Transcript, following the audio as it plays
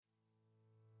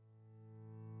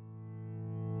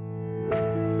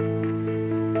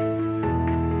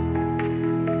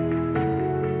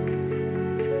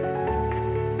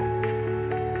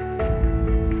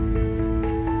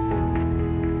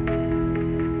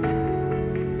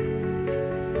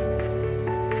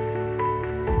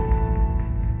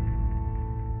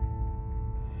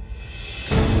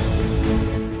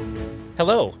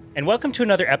Hello, and welcome to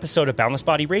another episode of Boundless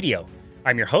Body Radio.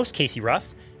 I'm your host, Casey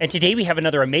Ruff, and today we have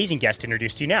another amazing guest to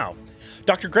introduce to you now.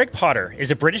 Dr. Greg Potter is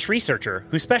a British researcher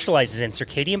who specializes in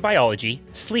circadian biology,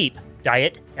 sleep,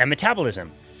 diet, and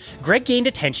metabolism. Greg gained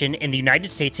attention in the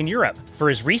United States and Europe for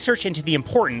his research into the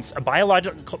importance of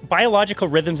biological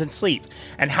rhythms in sleep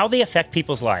and how they affect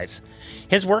people's lives.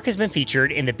 His work has been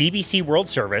featured in the BBC World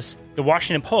Service, the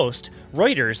Washington Post,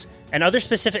 Reuters, and other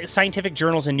specific scientific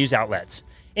journals and news outlets.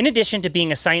 In addition to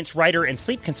being a science writer and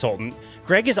sleep consultant,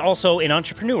 Greg is also an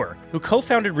entrepreneur who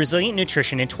co-founded Resilient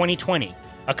Nutrition in 2020,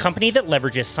 a company that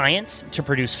leverages science to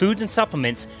produce foods and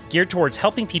supplements geared towards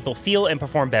helping people feel and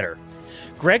perform better.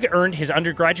 Greg earned his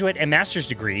undergraduate and master's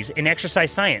degrees in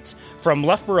exercise science from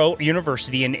Loughborough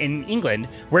University in England,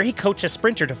 where he coached a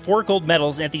sprinter to 4 gold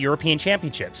medals at the European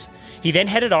Championships. He then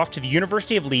headed off to the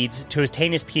University of Leeds to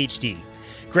attain his PhD.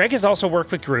 Greg has also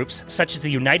worked with groups such as the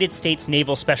United States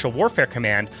Naval Special Warfare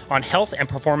Command on health and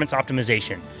performance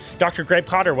optimization. Dr. Greg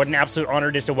Potter, what an absolute honor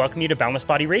it is to welcome you to Boundless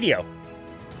Body Radio.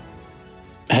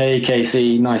 Hey,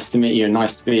 Casey. Nice to meet you.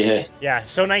 Nice to be here. Yeah,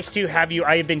 so nice to have you.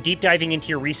 I have been deep diving into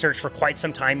your research for quite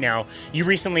some time now. You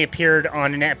recently appeared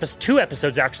on two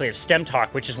episodes, actually, of STEM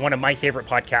Talk, which is one of my favorite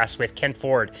podcasts with Ken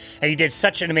Ford. And you did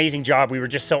such an amazing job. We were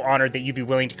just so honored that you'd be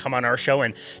willing to come on our show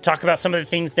and talk about some of the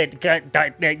things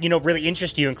that really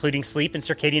interest you, including sleep and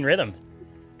circadian rhythm.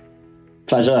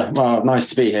 Pleasure. Well, nice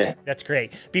to be here. That's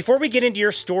great. Before we get into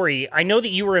your story, I know that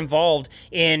you were involved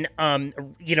in,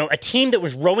 a team that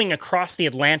was rowing across the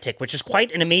Atlantic, which is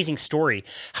quite an amazing story.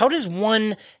 How does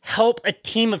one help a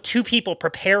team of 2 people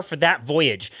prepare for that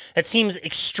voyage? That seems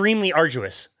extremely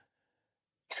arduous.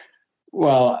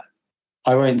 Well,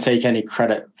 I won't take any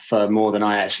credit for more than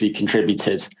I actually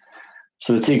contributed.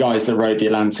 So the 2 guys that rowed the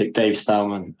Atlantic, Dave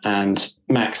Spellman and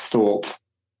Max Thorpe,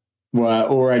 were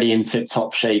already in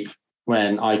tip-top shape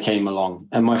when I came along.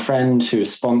 And my friend who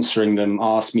was sponsoring them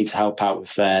asked me to help out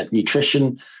with their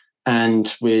nutrition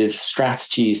and with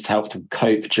strategies to help them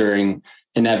cope during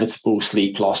inevitable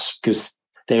sleep loss, because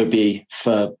they would be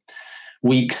for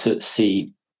weeks at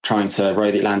sea trying to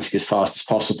row the Atlantic as fast as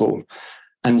possible.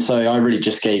 And so I really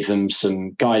just gave them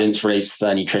some guidance related to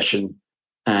their nutrition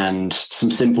and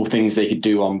some simple things they could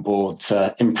do on board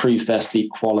to improve their sleep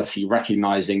quality,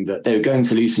 recognizing that they were going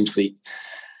to lose some sleep.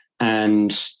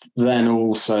 And then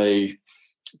also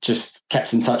just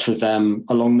kept in touch with them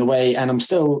along the way. And I'm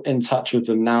still in touch with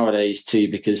them nowadays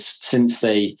too, because since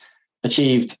they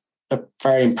achieved a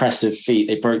very impressive feat,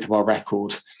 they broke the world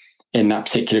record in that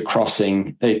particular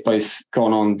crossing. They've both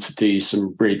gone on to do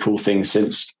some really cool things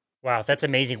since. Wow, that's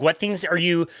amazing. What things are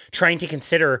you trying to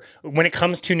consider when it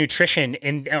comes to nutrition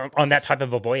on that type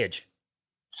of a voyage?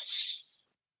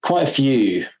 Quite a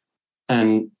few.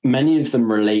 And many of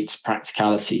them relate to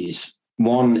practicalities.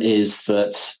 One is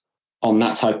that on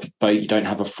that type of boat, you don't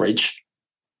have a fridge.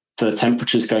 The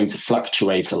temperature is going to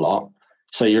fluctuate a lot.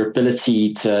 So your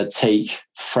ability to take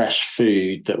fresh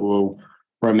food that will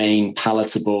remain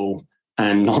palatable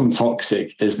and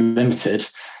non-toxic is limited.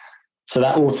 So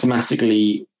that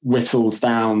automatically whittles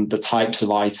down the types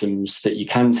of items that you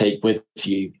can take with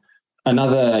you.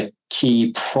 Another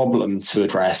key problem to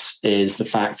address is the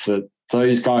fact that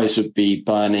those guys would be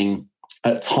burning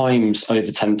at times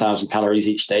over 10,000 calories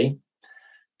each day.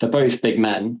 They're both big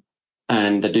men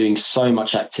and they're doing so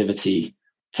much activity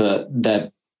that they're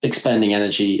expending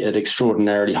energy at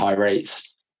extraordinarily high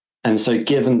rates. And so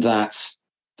given that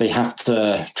they have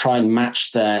to try and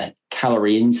match their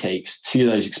calorie intakes to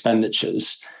those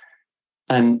expenditures,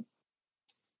 and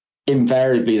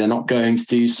invariably they're not going to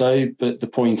do so, but the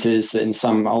point is that in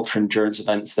some ultra endurance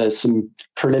events there's some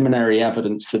preliminary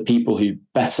evidence that people who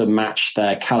better match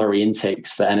their calorie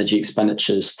intakes, their energy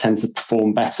expenditures, tend to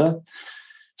perform better.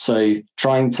 So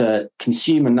trying to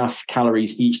consume enough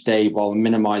calories each day while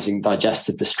minimizing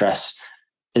digestive distress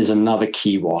is another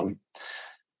key one.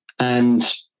 And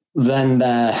then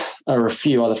there are a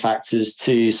few other factors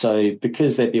too. So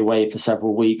because they'd be away for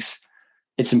several weeks,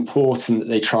 it's important that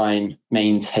they try and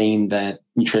maintain their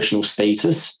nutritional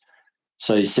status.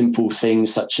 So simple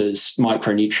things such as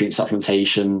micronutrient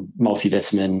supplementation,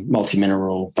 multivitamin,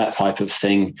 multimineral, that type of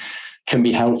thing can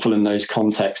be helpful in those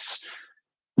contexts.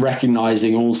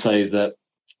 Recognizing also that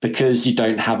because you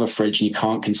don't have a fridge and you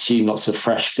can't consume lots of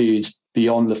fresh foods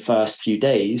beyond the first few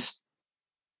days,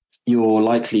 you're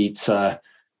likely to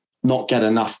not get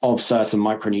enough of certain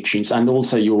micronutrients, and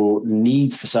also your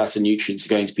needs for certain nutrients are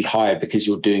going to be higher because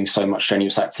you're doing so much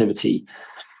strenuous activity.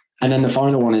 And then the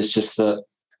final one is just that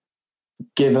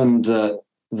given the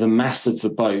mass of the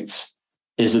boat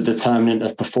is a determinant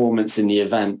of performance in the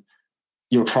event,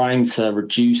 you're trying to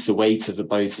reduce the weight of the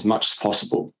boat as much as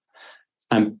possible.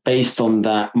 And based on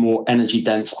that, more energy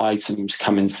dense items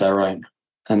come into their own.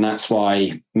 And that's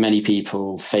why many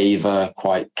people favor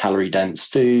quite calorie dense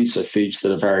foods, so foods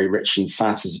that are very rich in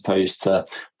fat as opposed to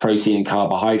protein and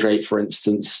carbohydrate, for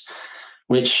instance,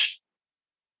 which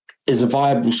is a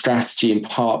viable strategy in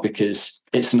part because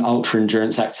it's an ultra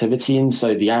endurance activity. And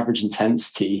so the average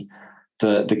intensity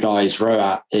that the guys row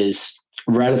at is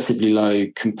relatively low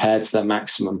compared to their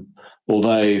maximum,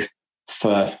 although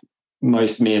for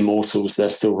most mere mortals, they're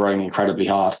still rowing incredibly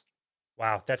hard.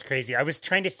 Wow, that's crazy. I was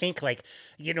trying to think like,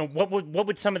 what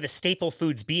would some of the staple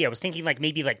foods be? I was thinking like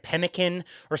maybe like pemmican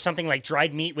or something like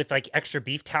dried meat with like extra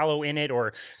beef tallow in it,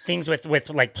 or things with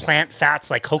like plant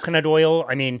fats like coconut oil.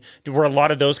 I mean, were a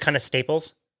lot of those kind of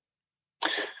staples?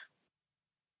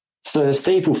 So the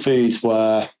staple foods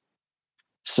were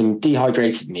some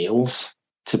dehydrated meals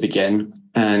to begin,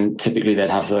 and typically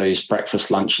they'd have those breakfast,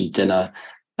 lunch, and dinner.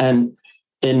 And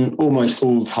in almost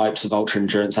all types of ultra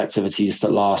endurance activities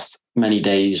that last many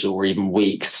days or even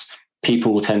weeks,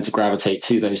 people will tend to gravitate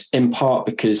to those, in part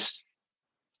because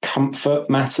comfort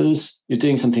matters. You're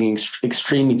doing something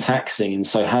extremely taxing. And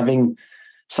so having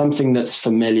something that's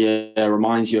familiar,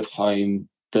 reminds you of home,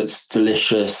 that's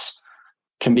delicious,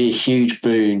 can be a huge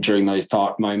boon during those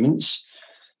dark moments.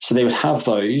 So they would have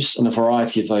those, and a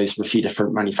variety of those from a few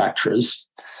different manufacturers.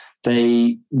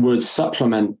 They would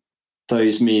supplement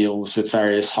those meals with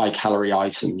various high calorie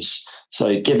items.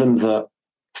 So given that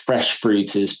fresh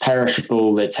fruit is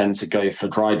perishable, they tend to go for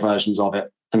dried versions of it.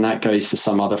 And that goes for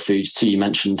some other foods too. You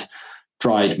mentioned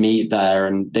dried meat there,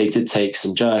 and they did take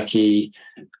some jerky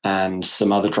and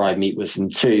some other dried meat with them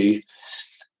too.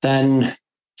 Then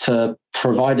to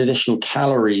provide additional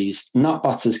calories, nut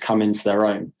butters come into their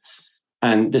own.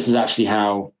 And this is actually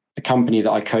how a company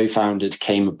that I co-founded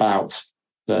came about.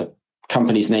 The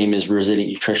company's name is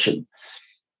Resilient Nutrition.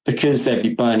 Because they'd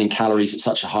be burning calories at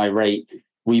such a high rate,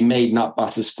 we made nut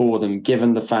butters for them,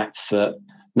 given the fact that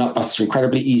nut butters are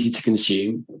incredibly easy to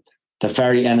consume. They're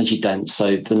very energy dense.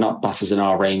 So the nut butters in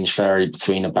our range vary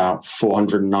between about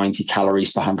 490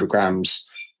 calories per 100 grams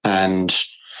and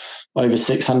over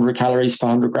 600 calories per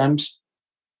 100 grams.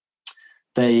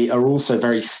 They are also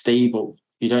very stable.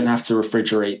 You don't have to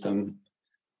refrigerate them.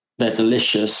 They're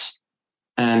delicious.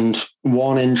 And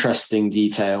one interesting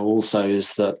detail also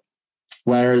is that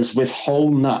whereas with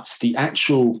whole nuts, the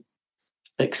actual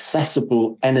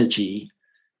accessible energy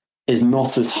is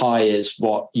not as high as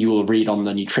what you will read on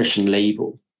the nutrition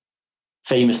label.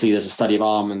 Famously, there's a study of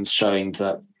almonds showing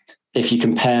that if you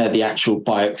compare the actual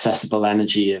bioaccessible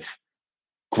energy of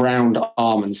ground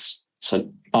almonds,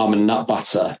 so almond nut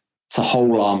butter, to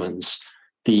whole almonds,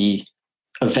 the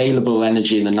available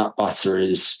energy in the nut butter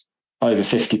is over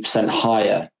 50%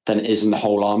 higher than it is in the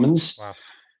whole almonds. Wow.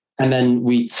 And then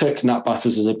we took nut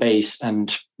butters as a base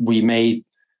and we made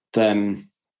them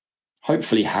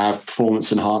hopefully have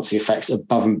performance enhancing effects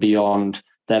above and beyond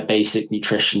their basic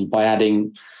nutrition by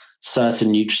adding certain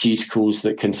nutraceuticals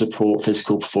that can support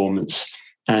physical performance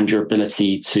and your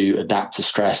ability to adapt to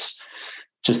stress.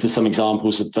 Just as some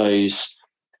examples of those,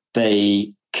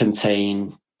 they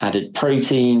contain added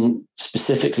protein,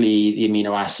 specifically the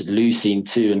amino acid leucine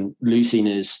too. And leucine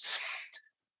is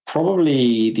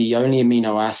probably the only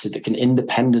amino acid that can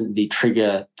independently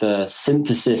trigger the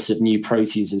synthesis of new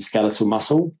proteins in skeletal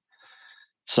muscle.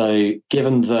 So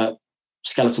given that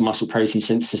skeletal muscle protein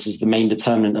synthesis is the main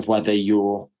determinant of whether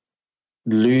you're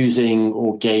losing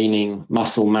or gaining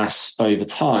muscle mass over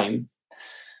time,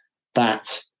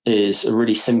 that is a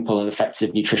really simple and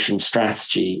effective nutrition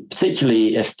strategy,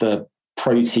 particularly if the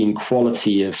protein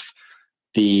quality of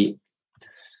the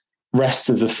rest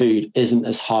of the food isn't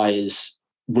as high as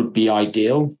would be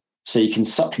ideal. So you can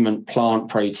supplement plant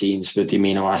proteins with the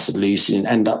amino acid leucine and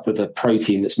end up with a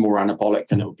protein that's more anabolic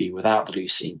than it would be without the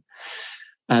leucine.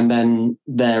 And then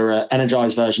there are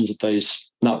energized versions of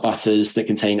those nut butters that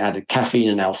contain added caffeine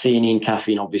and L-theanine.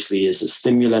 Caffeine obviously is a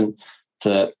stimulant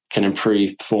that can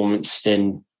improve performance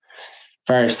in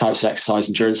various types of exercise,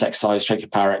 endurance exercise, strength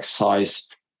and power exercise,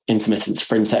 intermittent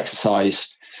sprint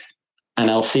exercise. And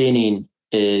L-theanine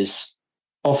is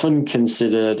often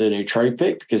considered a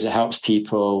nootropic because it helps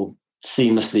people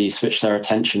seamlessly switch their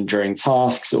attention during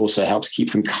tasks. It also helps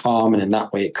keep them calm. And in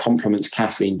that way, it complements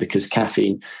caffeine because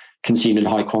caffeine consumed in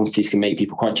high quantities can make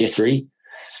people quite jittery.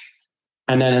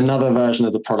 And then another version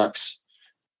of the products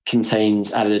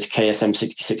contains added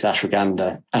KSM66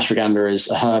 ashwagandha. Ashwagandha is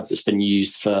a herb that's been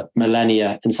used for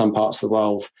millennia in some parts of the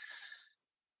world,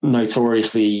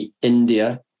 notoriously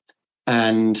India.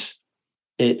 And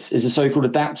it is a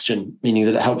so-called adaptogen, meaning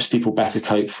that it helps people better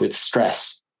cope with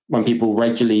stress. When people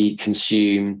regularly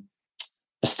consume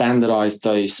a standardized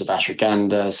dose of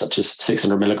ashwagandha, such as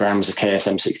 600 milligrams of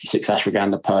KSM-66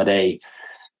 ashwagandha per day,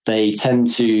 they tend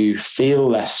to feel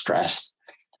less stressed.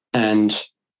 And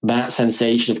that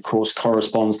sensation, of course,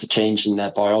 corresponds to change in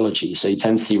their biology. So you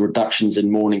tend to see reductions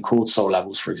in morning cortisol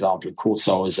levels, for example. And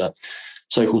cortisol is a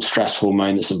so-called stress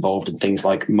hormone that's involved in things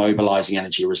like mobilizing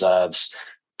energy reserves,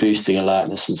 boosting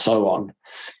alertness, and so on.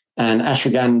 And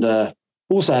ashwagandha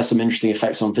also has some interesting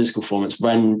effects on physical performance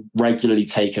when regularly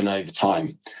taken over time.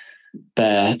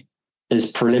 There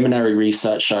is preliminary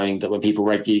research showing that when people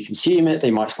regularly consume it,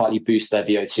 they might slightly boost their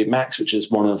VO2 max, which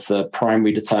is one of the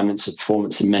primary determinants of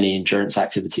performance in many endurance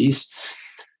activities.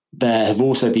 There have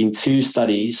also been 2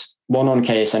 studies, one on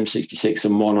KSM-66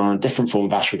 and one on a different form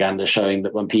of ashwagandha, showing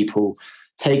that when people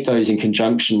take those in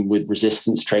conjunction with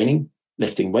resistance training,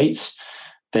 lifting weights,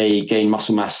 they gain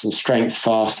muscle mass and strength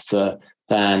faster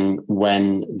than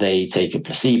when they take a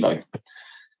placebo.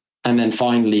 And then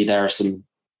finally, there are some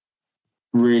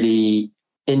really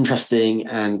interesting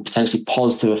and potentially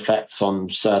positive effects on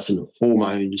certain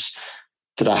hormones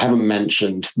that I haven't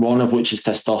mentioned, one of which is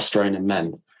testosterone in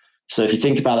men. So if you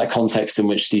think about that context in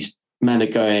which these men are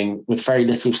going with very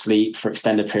little sleep for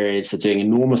extended periods, they're doing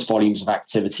enormous volumes of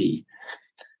activity,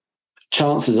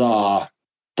 chances are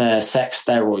their sex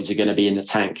steroids are going to be in the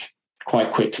tank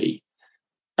quite quickly.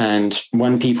 And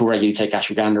when people regularly take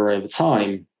ashwagandha over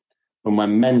time, and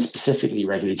when men specifically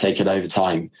regularly take it over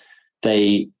time,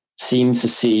 they seem to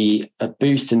see a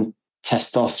boost in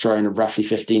testosterone of roughly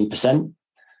 15%.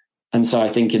 And so I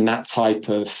think in that type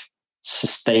of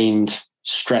sustained,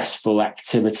 stressful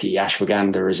activity,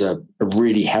 ashwagandha is a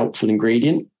really helpful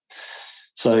ingredient.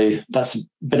 So that's a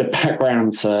bit of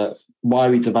background to why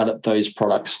we developed those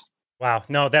products. Wow.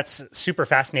 No, that's super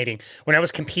fascinating. When I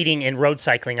was competing in road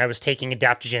cycling, I was taking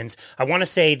adaptogens. I want to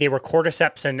say they were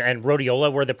cordyceps and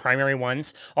rhodiola were the primary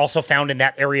ones, also found in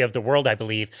that area of the world, I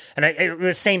believe. And it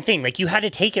was the same thing. Like you had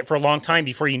to take it for a long time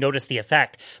before you noticed the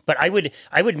effect. But I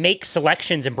would make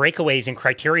selections and breakaways and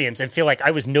criteriums and feel like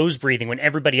I was nose breathing when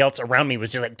everybody else around me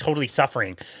was just like totally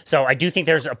suffering. So I do think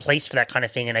there's a place for that kind of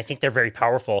thing. And I think they're very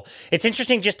powerful. It's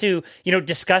interesting just to,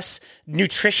 discuss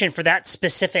nutrition for that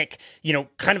specific,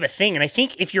 kind of a thing. And I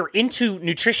think if you're into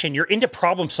nutrition, you're into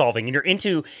problem solving and you're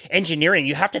into engineering,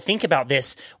 you have to think about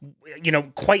this,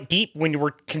 quite deep when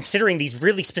we're considering these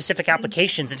really specific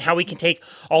applications and how we can take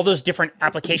all those different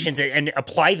applications and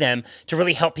apply them to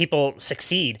really help people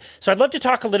succeed. So I'd love to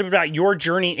talk a little bit about your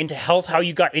journey into health, how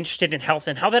you got interested in health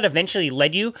and how that eventually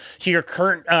led you to your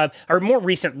current or more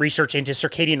recent research into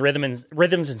circadian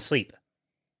rhythms and sleep.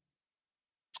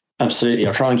 Absolutely.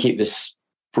 I'll try and keep this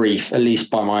brief, at least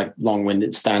by my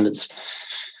long-winded standards.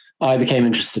 I became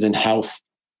interested in health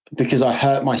because I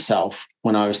hurt myself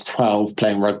when I was 12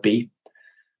 playing rugby.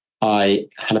 I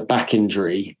had a back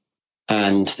injury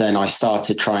and then I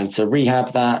started trying to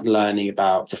rehab that, learning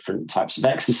about different types of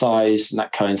exercise. And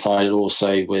that coincided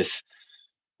also with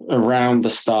around the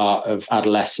start of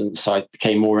adolescence. I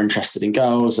became more interested in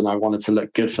girls and I wanted to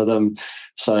look good for them.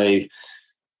 So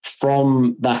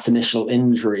from that initial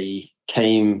injury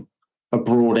came a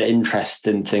broader interest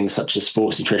in things such as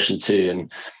sports nutrition too.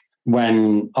 And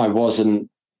when I wasn't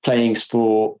playing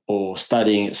sport or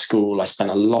studying at school, I spent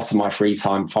a lot of my free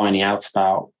time finding out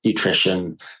about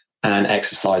nutrition and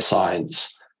exercise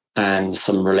science and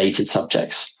some related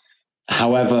subjects.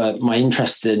 However, my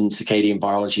interest in circadian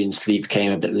biology and sleep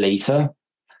came a bit later.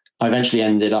 I eventually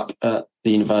ended up at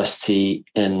the university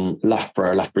in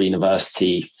Loughborough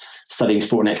University, studying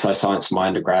sport and exercise science for my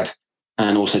undergrad,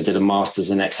 and also did a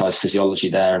master's in exercise physiology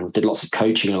there and did lots of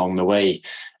coaching along the way.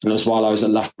 And it was while I was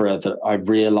at Loughborough that I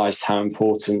realized how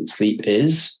important sleep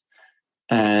is.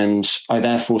 And I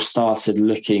therefore started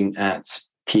looking at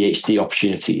PhD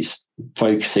opportunities,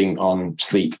 focusing on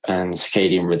sleep and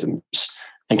circadian rhythms,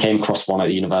 and came across one at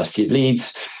the University of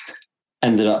Leeds.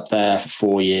 Ended up there for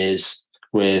 4 years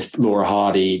with Laura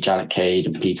Hardy, Janet Cade,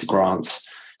 and Peter Grant,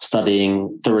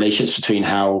 studying the relationships between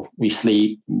how we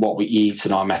sleep, what we eat,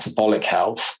 and our metabolic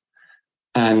health.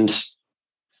 And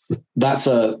that's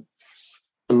a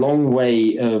long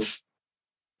way of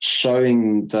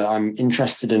showing that I'm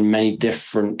interested in many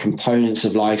different components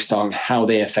of lifestyle and how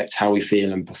they affect how we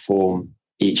feel and perform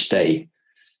each day.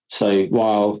 So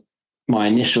while my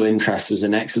initial interest was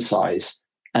in exercise,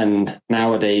 and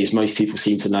nowadays most people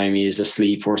seem to know me as a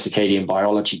sleep or a circadian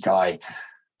biology guy,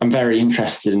 I'm very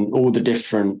interested in all the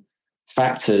different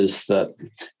factors that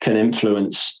can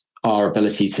influence our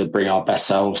ability to bring our best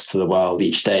selves to the world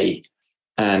each day.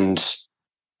 And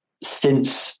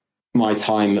since my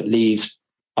time at Leeds,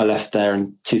 I left there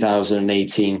in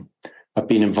 2018. I've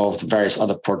been involved in various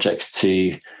other projects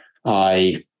too.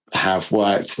 I have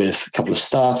worked with a couple of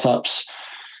startups.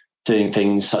 doing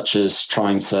things such as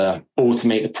trying to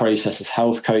automate the process of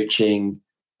health coaching.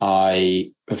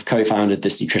 I have co-founded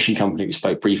this nutrition company we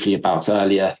spoke briefly about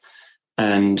earlier,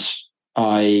 and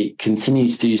I continue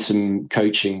to do some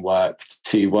coaching work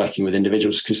to working with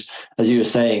individuals because, as you were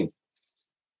saying,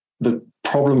 the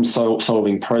problem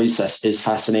solving process is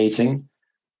fascinating.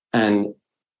 And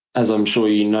as I'm sure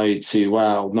you know too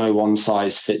well, no one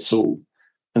size fits all.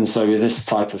 And so with this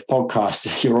type of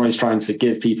podcast, you're always trying to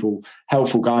give people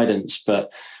helpful guidance,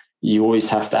 but you always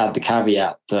have to add the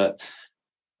caveat that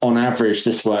on average,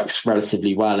 this works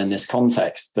relatively well in this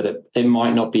context, but it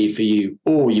might not be for you,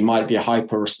 or you might be a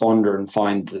hyper responder and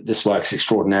find that this works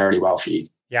extraordinarily well for you.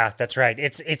 Yeah, that's right.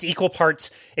 It's equal parts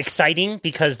exciting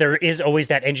because there is always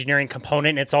that engineering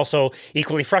component. It's also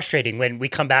equally frustrating when we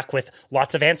come back with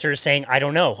lots of answers saying, I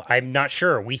don't know, I'm not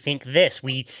sure. We think this,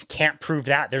 we can't prove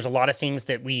that. There's a lot of things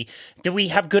that we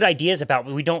have good ideas about,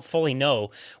 but we don't fully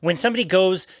know. When somebody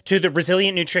goes to the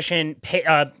Resilient Nutrition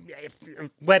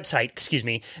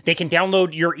website, they can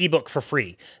download your ebook for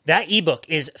free. That ebook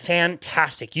is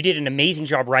fantastic. You did an amazing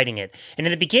job writing it. And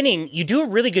in the beginning, you do a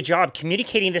really good job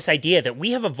communicating this idea that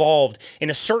we have evolved in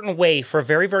a certain way for a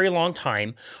very, very long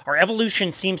time. Our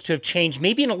evolution seems to have changed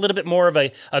maybe in a little bit more of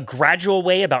a gradual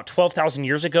way about 12,000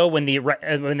 years ago when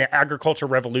the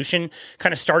agricultural revolution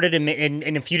kind of started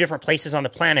in a few different places on the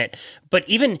planet. But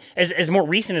even as more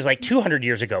recent as like 200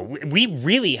 years ago, we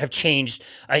really have changed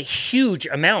a huge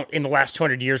amount in the last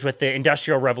 200 years with the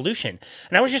Industrial Revolution.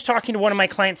 And I was just talking to one of my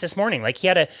clients this morning, like he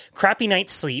had a crappy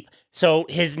night's sleep. So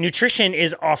his nutrition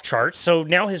is off charts. So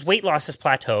now his weight loss has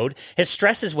plateaued. His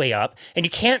stress is way up, and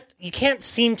you can't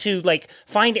seem to like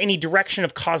find any direction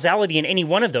of causality in any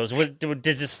one of those.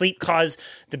 Does the sleep cause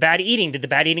the bad eating? Did the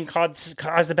bad eating cause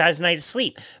the bad night's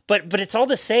sleep? But it's all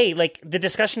to say, like the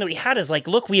discussion that we had is like,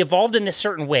 look, we evolved in this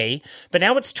certain way, but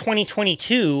now it's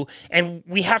 2022, and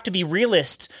we have to be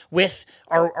realists with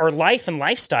our life and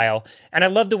lifestyle. And I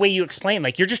love the way you explain,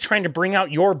 like you're just trying to bring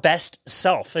out your best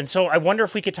self. And so I wonder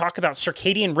if we could talk about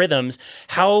circadian rhythms,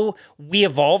 how we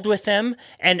evolved with them,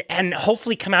 and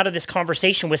hopefully come out of this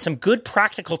conversation with some good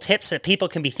practical tips that people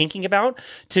can be thinking about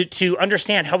to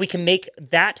understand how we can make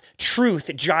that truth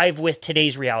jive with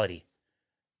today's reality.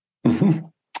 Mm-hmm.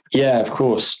 Yeah, of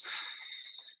course.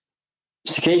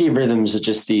 Circadian rhythms are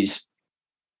just these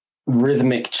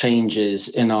rhythmic changes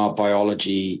in our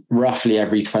biology roughly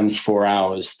every 24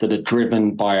 hours that are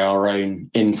driven by our own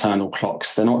internal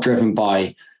clocks. They're not driven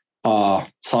by our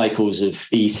cycles of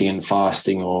eating and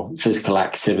fasting or physical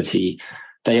activity.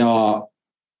 They are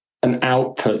an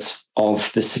output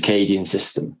of the circadian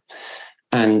system.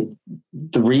 And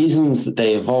the reasons that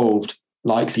they evolved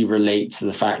likely relate to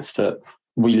the fact that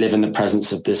we live in the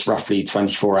presence of this roughly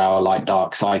 24-hour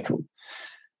light-dark cycle.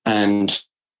 And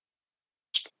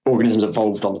organisms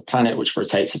evolved on the planet, which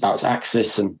rotates about its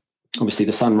axis. And obviously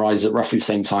the sun rises at roughly the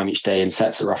same time each day and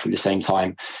sets at roughly the same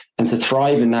time. And to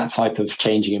thrive in that type of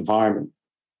changing environment,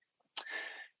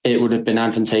 it would have been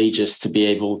advantageous to be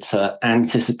able to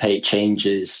anticipate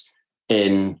changes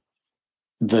in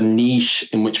the niche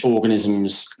in which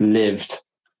organisms lived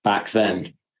back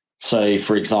then. So,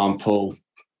 for example,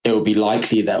 it would be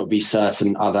likely there would be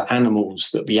certain other animals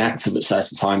that would be active at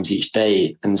certain times each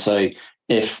day. And so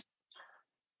if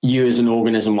you as an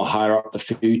organism were higher up the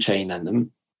food chain than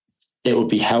them, it would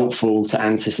be helpful to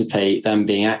anticipate them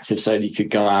being active so that you could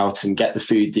go out and get the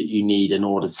food that you need in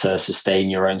order to sustain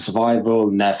your own survival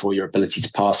and therefore your ability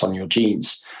to pass on your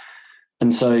genes.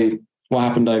 And so what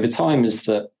happened over time is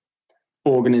that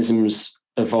organisms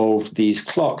evolved these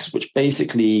clocks, which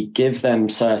basically give them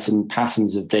certain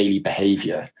patterns of daily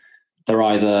behavior. They're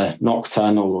either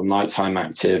nocturnal or nighttime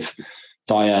active,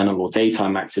 diurnal or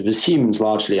daytime active, as humans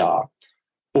largely are,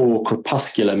 or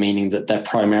crepuscular, meaning that they're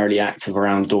primarily active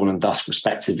around dawn and dusk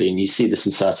respectively. And you see this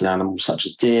in certain animals such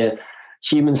as deer.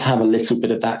 Humans have a little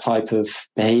bit of that type of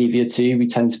behavior too. We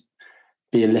tend to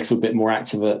be a little bit more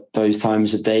active at those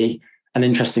times of day. And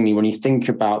interestingly, when you think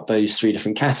about those three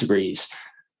different categories,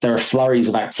 there are flurries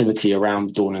of activity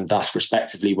around dawn and dusk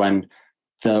respectively when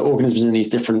the organisms in these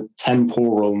different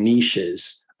temporal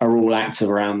niches are all active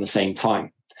around the same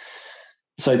time.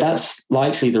 So that's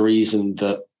likely the reason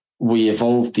that we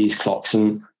evolved these clocks.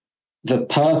 And the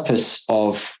purpose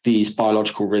of these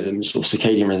biological rhythms, or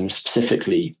circadian rhythms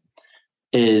specifically,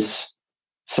 is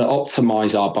to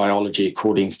optimize our biology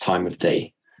according to time of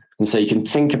day. And so you can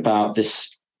think about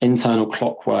this internal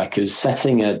clockwork as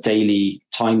setting a daily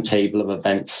timetable of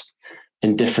events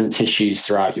in different tissues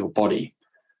throughout your body.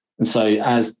 And so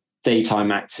as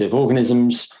daytime active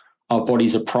organisms, our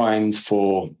bodies are primed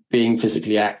for being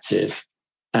physically active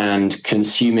and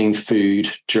consuming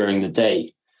food during the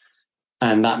day.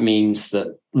 And that means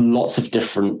that lots of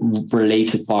different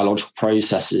related biological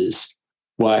processes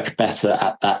work better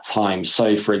at that time.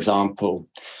 So, for example,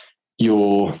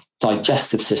 your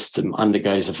digestive system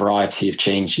undergoes a variety of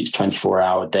changes each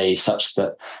 24-hour day, such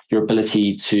that your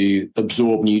ability to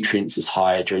absorb nutrients is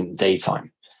higher during the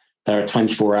daytime. There are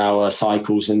 24-hour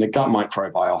cycles in the gut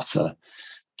microbiota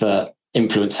that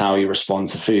influence how you respond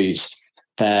to foods.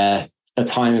 There are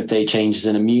time of day changes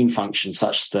in immune function,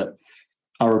 such that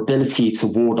our ability to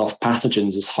ward off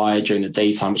pathogens is higher during the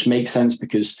daytime, which makes sense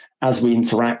because as we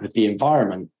interact with the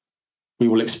environment, we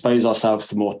will expose ourselves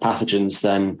to more pathogens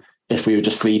than if we were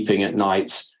just sleeping at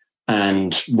night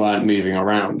and weren't moving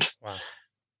around. Wow.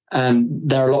 And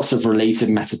there are lots of related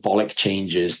metabolic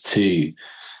changes too.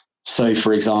 So,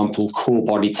 for example, core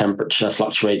body temperature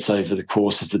fluctuates over the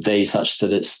course of the day such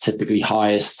that it's typically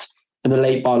highest in the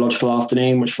late biological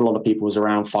afternoon, which for a lot of people is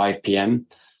around 5 p.m.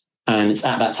 And it's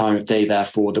at that time of day,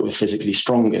 therefore, that we're physically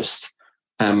strongest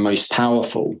and most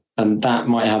powerful. And that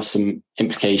might have some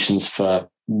implications for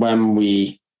when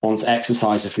we want to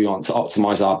exercise, if we want to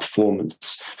optimize our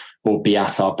performance or be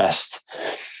at our best.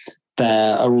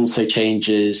 There are also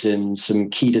changes in some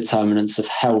key determinants of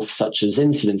health, such as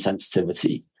insulin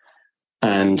sensitivity.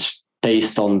 And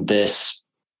based on this,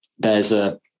 there's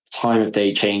a time of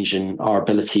day change in our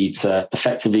ability to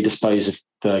effectively dispose of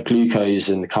the glucose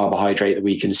and the carbohydrate that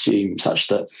we consume, such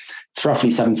that it's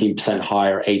roughly 17%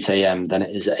 higher at 8 a.m. than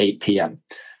it is at 8 p.m.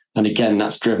 And again,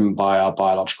 that's driven by our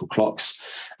biological clocks.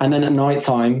 And then at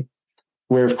nighttime,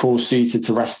 we're of course suited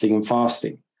to resting and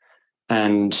fasting.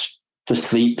 And the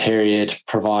sleep period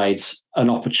provides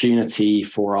an opportunity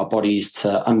for our bodies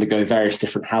to undergo various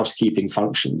different housekeeping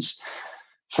functions.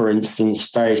 For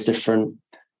instance, various different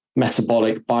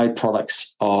metabolic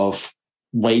byproducts of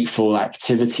wakeful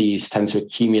activities tend to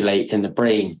accumulate in the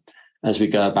brain as we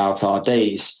go about our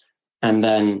days. And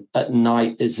then at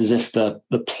night, it's as if the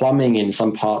plumbing in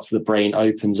some parts of the brain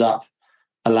opens up,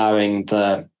 allowing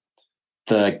the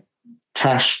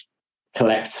trash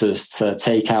collectors to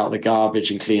take out the garbage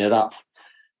and clean it up.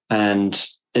 And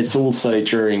it's also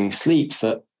during sleep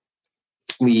that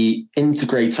we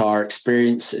integrate our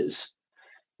experiences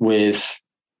with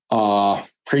our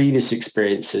previous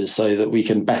experiences so that we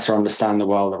can better understand the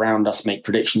world around us, make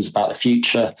predictions about the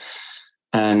future.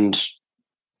 And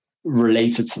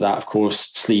related to that, of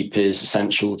course, sleep is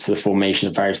essential to the formation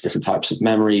of various different types of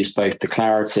memories, both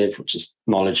declarative, which is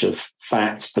knowledge of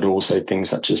facts, but also things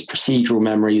such as procedural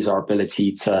memories, our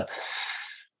ability to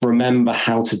remember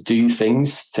how to do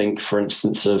things. Think, for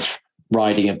instance, of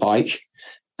riding a bike.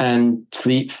 And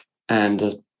sleep and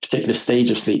a particular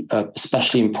stage of sleep are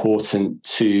especially important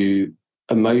to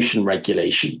emotion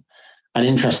regulation. And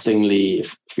interestingly,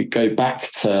 if we go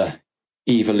back to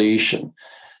evolution,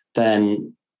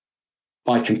 then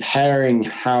by comparing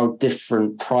how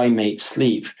different primates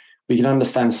sleep, we can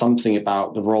understand something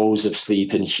about the roles of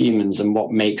sleep in humans and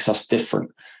what makes us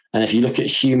different. And if you look at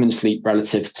human sleep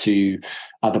relative to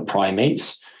other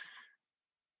primates,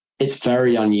 it's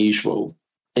very unusual.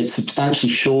 It's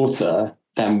substantially shorter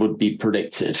than would be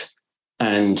predicted.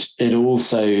 And it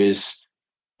also is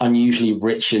unusually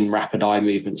rich in rapid eye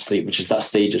movement sleep, which is that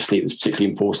stage of sleep that's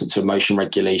particularly important to emotion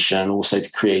regulation and also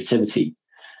to creativity.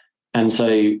 And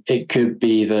so it could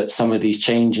be that some of these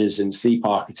changes in sleep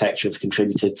architecture have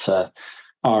contributed to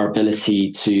our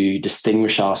ability to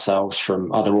distinguish ourselves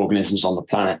from other organisms on the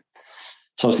planet.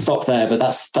 So I'll stop there, but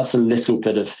that's a little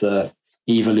bit of the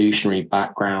evolutionary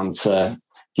background to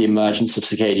the emergence of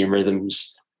circadian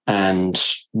rhythms and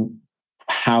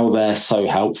how they're so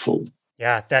helpful.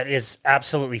 Yeah, that is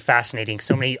absolutely fascinating.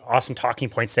 So many awesome talking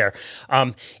points there.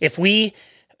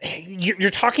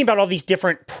 You're talking about all these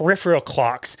different peripheral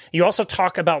clocks. You also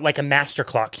talk about like a master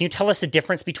clock. Can you tell us the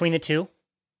difference between the two?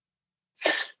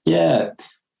 Yeah.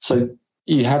 So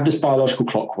you have this biological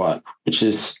clockwork, which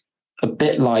is a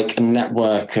bit like a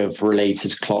network of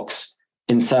related clocks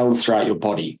in cells throughout your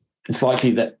body. It's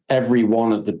likely that every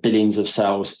one of the billions of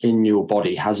cells in your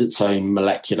body has its own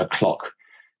molecular clock.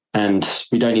 And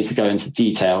we don't need to go into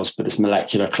details, but this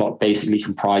molecular clock basically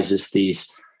comprises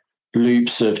these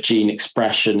loops of gene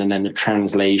expression and then the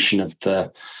translation of the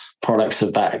products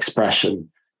of that expression.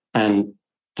 And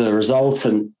the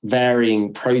resultant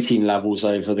varying protein levels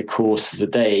over the course of the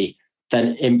day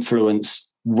then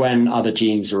influence when other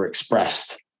genes are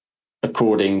expressed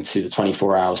according to the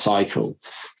 24-hour cycle,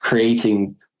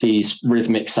 creating these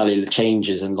rhythmic cellular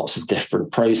changes and lots of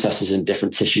different processes in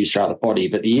different tissues throughout the body.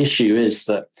 But the issue is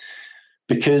that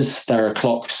because there are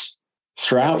clocks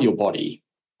throughout your body,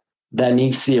 there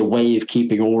needs to be a way of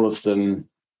keeping all of them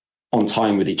on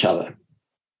time with each other.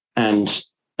 And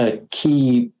a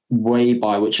key way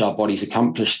by which our bodies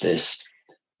accomplish this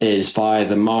is via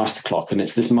the master clock. And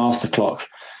it's this master clock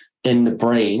in the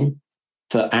brain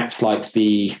that acts like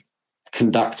the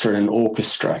conductor in an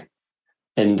orchestra,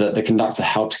 in that the conductor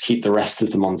helps keep the rest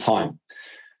of them on time.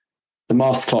 The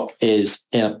master clock is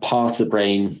in a part of the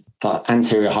brain, the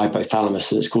anterior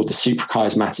hypothalamus, and it's called the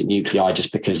suprachiasmatic nuclei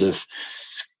just because of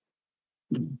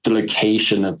the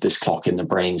location of this clock in the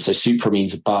brain. So supra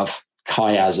means above,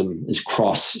 chiasm is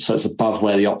cross, so it's above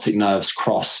where the optic nerves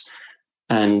cross.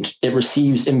 And it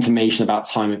receives information about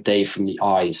time of day from the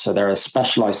eyes. So there are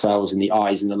specialized cells in the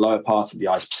eyes, in the lower part of the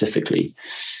eye specifically,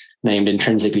 named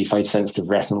intrinsically photosensitive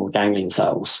retinal ganglion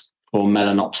cells, or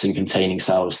melanopsin-containing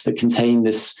cells, that contain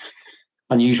this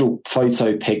unusual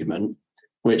photopigment,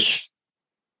 which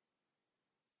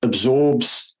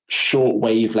absorbs short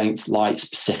wavelength light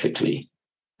specifically.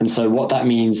 And so what that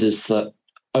means is that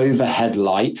overhead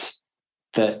light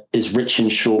that is rich in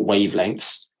short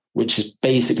wavelengths, which is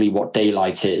basically what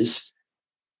daylight is,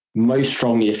 most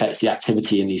strongly affects the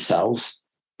activity in these cells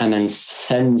and then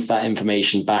sends that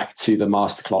information back to the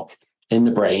master clock in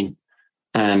the brain.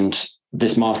 And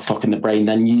this master clock in the brain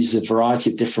then uses a variety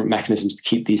of different mechanisms to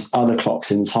keep these other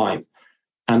clocks in time.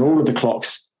 And all of the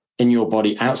clocks in your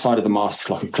body outside of the master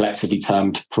clock are collectively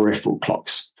termed peripheral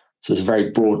clocks. So there's a very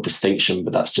broad distinction,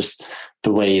 but that's just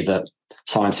the way that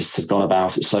scientists have gone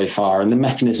about it so far. And the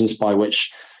mechanisms by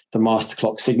which the master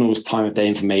clock signals time of day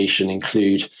information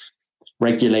include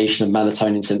regulation of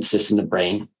melatonin synthesis in the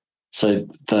brain. So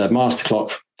the master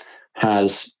clock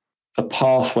has a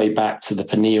pathway back to the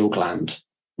pineal gland,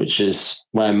 which is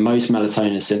where most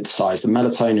melatonin is synthesized. And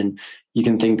melatonin you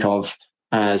can think of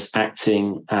as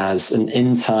acting as an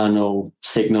internal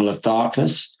signal of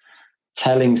darkness,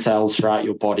 telling cells throughout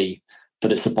your body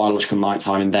that it's the biological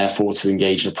nighttime and therefore to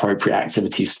engage in appropriate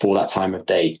activities for that time of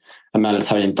day. And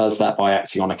melatonin does that by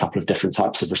acting on a couple of different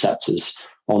types of receptors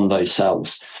on those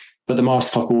cells. But the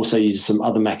master clock also uses some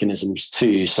other mechanisms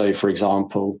too. So, for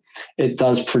example, it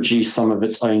does produce some of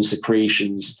its own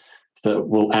secretions that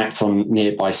will act on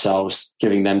nearby cells,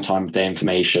 giving them time of day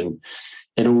information.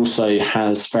 It also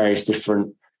has various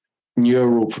different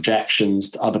neural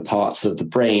projections to other parts of the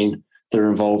brain that are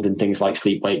involved in things like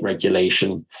sleep-wake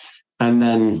regulation. And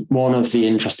then one of the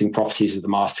interesting properties of the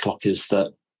master clock is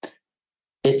that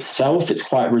itself, it's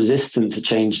quite resistant to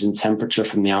changes in temperature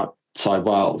from the outside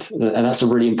world. And that's a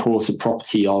really important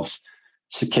property of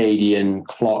circadian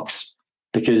clocks,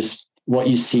 because what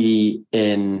you see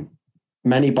in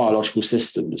many biological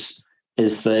systems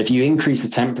is that if you increase the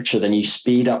temperature, then you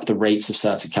speed up the rates of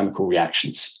certain chemical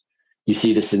reactions. You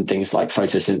see this in things like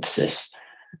photosynthesis.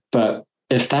 But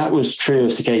if that was true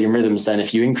of circadian rhythms, then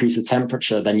if you increase the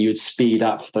temperature, then you would speed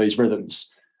up those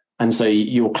rhythms. And so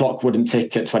your clock wouldn't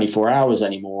tick at 24 hours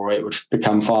anymore. It would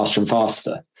become faster and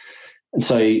faster. And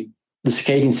so the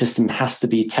circadian system has to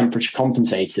be temperature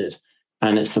compensated.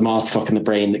 And it's the master clock in the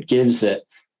brain that gives it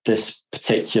this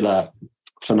particular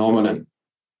phenomenon.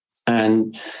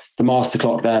 And the master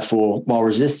clock, therefore, while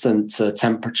resistant to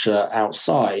temperature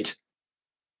outside,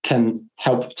 can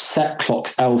help set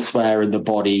clocks elsewhere in the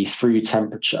body through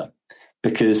temperature,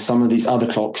 because some of these other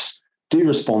clocks do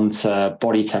respond to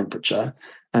body temperature.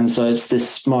 And so it's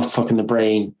this master clock in the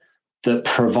brain that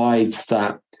provides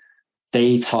that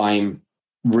daytime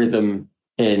rhythm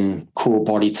in core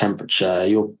body temperature.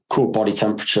 Your core body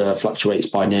temperature fluctuates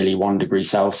by nearly 1 degree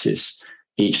Celsius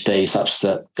each day, such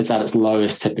that it's at its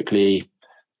lowest typically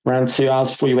around 2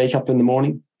 hours before you wake up in the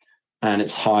morning, and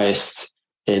its highest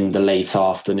in the late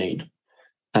afternoon.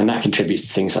 And that contributes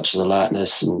to things such as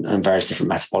alertness and various different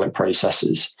metabolic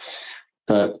processes.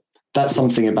 But that's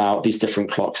something about these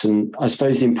different clocks. And I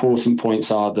suppose the important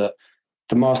points are that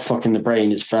the master clock in the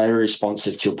brain is very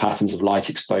responsive to your patterns of light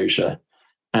exposure.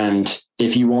 And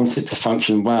if you want it to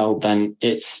function well, then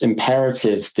it's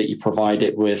imperative that you provide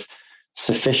it with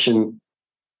sufficient,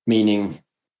 meaning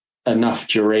enough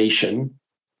duration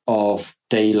of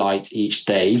daylight each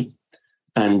day.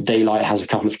 And daylight has a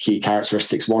couple of key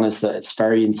characteristics. One is that it's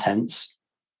very intense.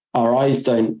 Our eyes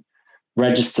don't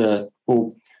register,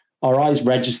 or our eyes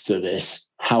register this.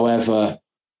 However,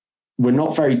 we're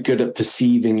not very good at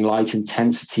perceiving light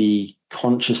intensity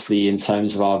consciously in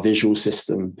terms of our visual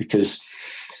system, because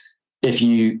if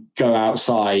you go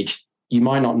outside, you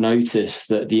might not notice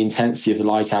that the intensity of the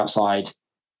light outside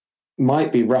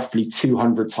might be roughly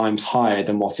 200 times higher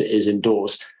than what it is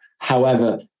indoors.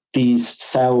 However, these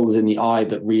cells in the eye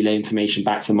that relay information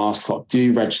back to the master clock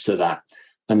do register that.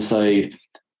 And so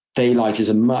daylight is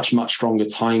a much, much stronger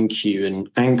time cue and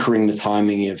anchoring the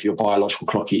timing of your biological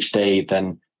clock each day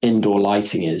than indoor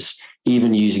lighting is,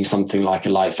 even using something like a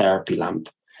light therapy lamp.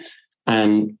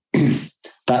 And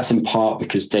that's in part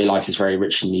because daylight is very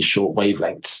rich in these short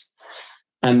wavelengths.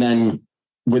 And then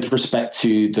with respect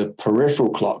to the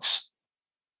peripheral clocks,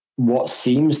 what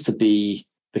seems to be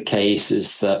the case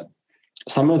is that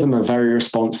some of them are very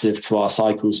responsive to our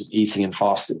cycles of eating and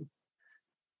fasting.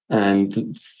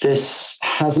 And this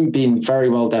hasn't been very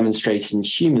well demonstrated in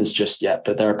humans just yet,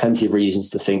 but there are plenty of reasons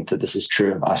to think that this is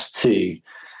true of us too.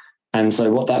 And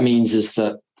so what that means is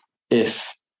that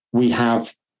if we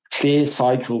have clear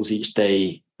cycles each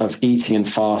day of eating and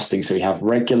fasting, so we have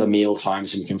regular meal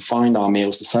times and we can find our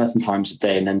meals to certain times of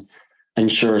day and then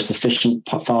ensure a sufficient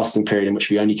fasting period in which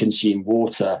we only consume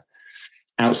water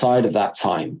outside of that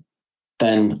time,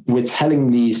 then we're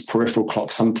telling these peripheral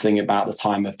clocks something about the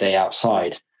time of day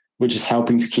outside, which is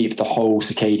helping to keep the whole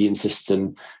circadian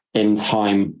system in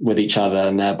time with each other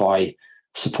and thereby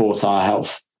support our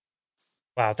health.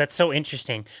 Wow, that's so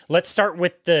interesting. Let's start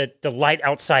with the light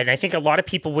outside. And I think a lot of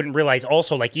people wouldn't realize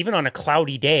also, like even on a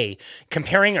cloudy day,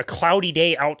 comparing a cloudy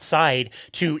day outside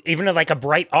to even like a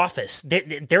bright office,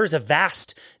 there's a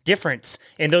vast difference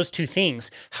in those two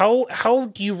things. How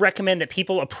do you recommend that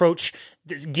people approach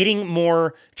getting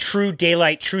more true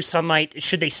daylight, true sunlight?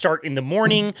 Should they start in the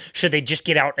morning? Should they just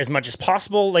get out as much as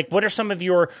possible? Like, what are some of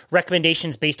your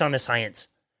recommendations based on the science?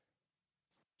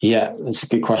 Yeah, that's a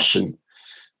good question.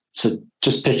 So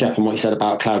just pick up on what you said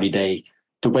about cloudy day.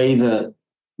 The way that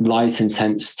light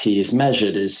intensity is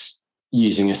measured is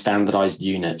using a standardized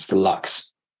unit, it's the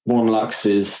lux. 1 lux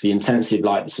is the intensity of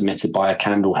light that's emitted by a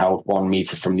candle held 1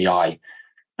 meter from the eye.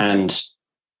 And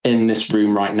in this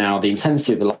room right now, the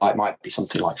intensity of the light might be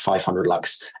something like 500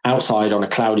 lux. Outside on a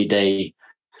cloudy day,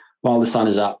 while the sun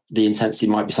is up, the intensity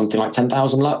might be something like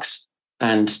 10,000 lux.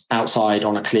 And outside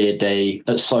on a clear day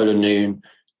at solar noon,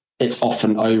 it's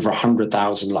often over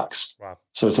 100,000 lux. Wow.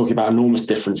 So we're talking about enormous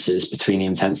differences between the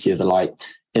intensity of the light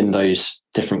in those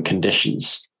different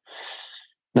conditions.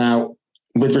 Now,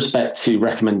 with respect to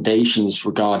recommendations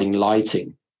regarding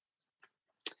lighting,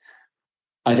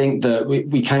 I think that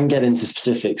we can get into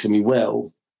specifics and we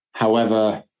will.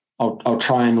 However, I'll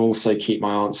try and also keep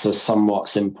my answer somewhat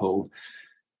simple.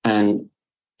 And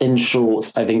in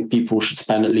short, I think people should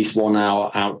spend at least 1 hour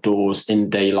outdoors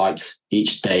in daylight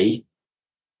each day.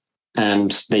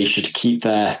 And they should keep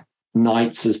their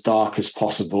nights as dark as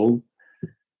possible.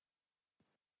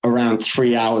 Around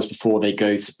 3 hours before they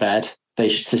go to bed, they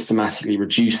should systematically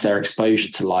reduce their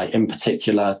exposure to light, in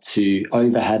particular to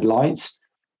overhead light,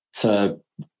 to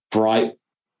bright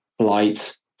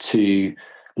light, to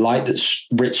light that's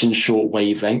rich in short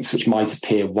wavelengths, which might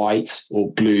appear white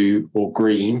or blue or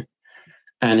green.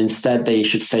 And instead, they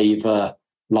should favor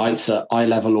lights at eye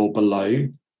level or below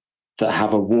that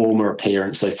have a warmer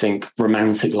appearance. So think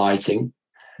romantic lighting.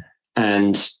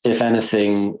 And if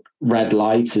anything, red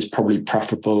light is probably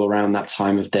preferable around that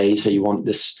time of day. So you want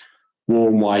this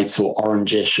warm white or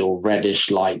orangish or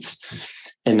reddish light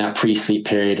in that pre-sleep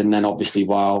period. And then obviously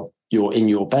while you're in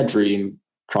your bedroom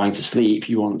trying to sleep,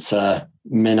 you want to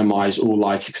minimize all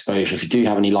light exposure. If you do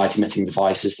have any light emitting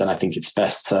devices, then I think it's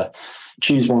best to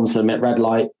choose ones that emit red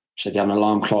light. So if you have an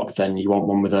alarm clock, then you want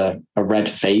one with a red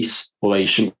face, although you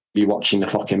shouldn't be watching the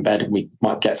clock in bed. We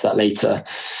might get to that later.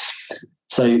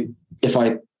 So if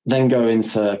I then go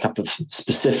into a couple of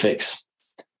specifics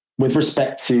with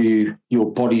respect to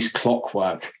your body's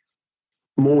clockwork,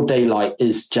 more daylight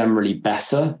is generally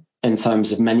better in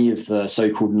terms of many of the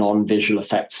so-called non-visual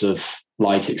effects of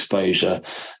light exposure.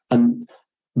 And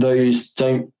those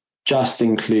don't just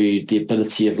include the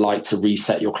ability of light to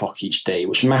reset your clock each day,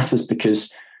 which matters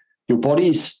because your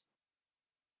body's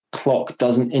clock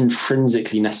doesn't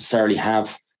intrinsically necessarily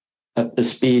have a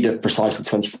speed of precisely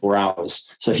 24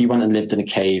 hours. So if you went and lived in a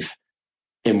cave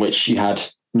in which you had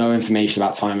no information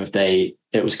about time of day,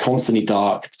 it was constantly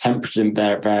dark, the temperature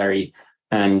didn't vary,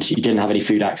 and you didn't have any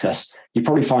food access, you'd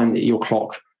probably find that your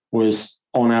clock was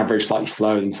on average slightly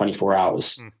slower than 24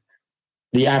 hours.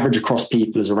 The average across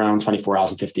people is around 24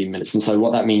 hours and 15 minutes. And so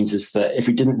what that means is that if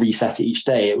we didn't reset it each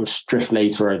day, it would drift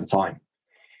later over time.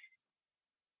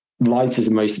 Light is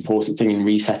the most important thing in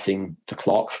resetting the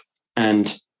clock.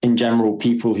 And in general,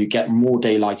 people who get more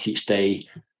daylight each day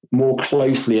more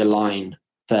closely align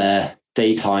their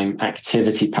daytime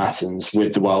activity patterns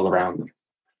with the world around them.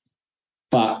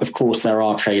 But of course, there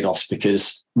are trade-offs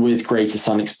because with greater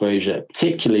sun exposure,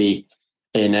 particularly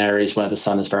in areas where the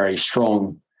sun is very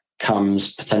strong,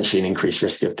 comes potentially an increased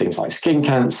risk of things like skin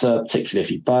cancer, particularly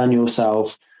if you burn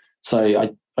yourself.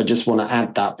 So I just want to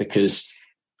add that because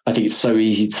I think it's so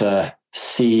easy to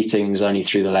see things only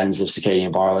through the lens of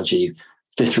circadian biology,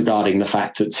 disregarding the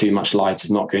fact that too much light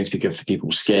is not going to be good for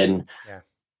people's skin.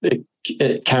 Yeah.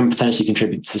 It can potentially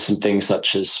contribute to some things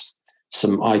such as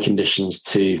some eye conditions,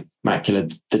 to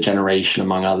macular degeneration,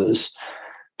 among others.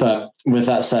 But with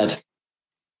that said,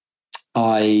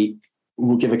 I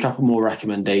will give a couple more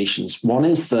recommendations. One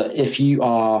is that if you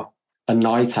are a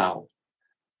night owl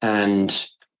and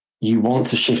you want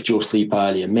to shift your sleep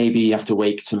earlier, maybe you have to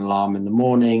wake to an alarm in the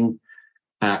morning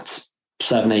at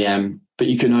 7 a.m., but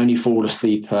you can only fall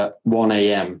asleep at 1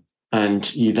 a.m.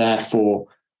 and you therefore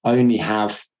only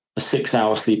have a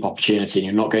 6-hour sleep opportunity and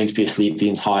you're not going to be asleep the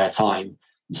entire time.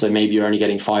 So maybe you're only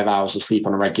getting 5 hours of sleep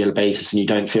on a regular basis and you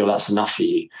don't feel that's enough for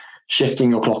you. Shifting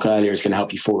your clock earlier is going to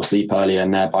help you fall asleep earlier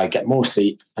and thereby get more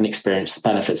sleep and experience the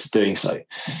benefits of doing so.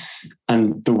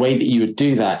 And the way that you would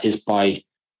do that is by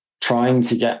trying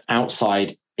to get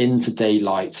outside into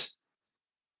daylight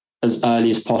as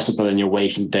early as possible in your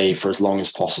waking day for as long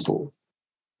as possible.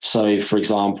 So, for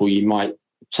example, you might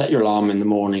set your alarm in the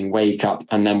morning, wake up,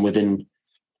 and then within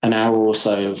an hour or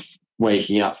so of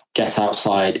waking up, get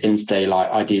outside into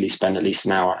daylight, ideally spend at least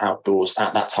an hour outdoors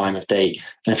at that time of day.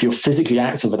 And if you're physically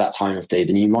active at that time of day,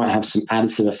 then you might have some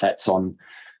additive effects on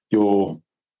your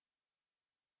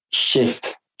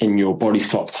shift in your body's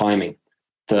clock timing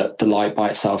that the light by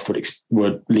itself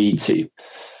would lead to.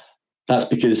 That's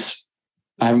because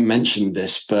I haven't mentioned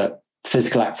this, but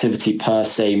physical activity per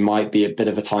se might be a bit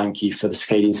of a time cue for the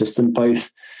circadian system,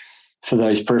 both for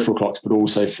those peripheral clocks, but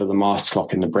also for the master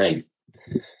clock in the brain.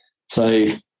 So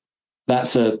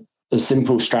that's a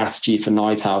simple strategy for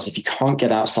night owls. If you can't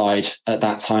get outside at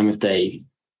that time of day,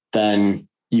 then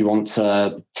you want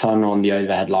to turn on the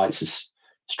overhead lights as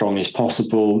strongly as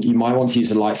possible. You might want to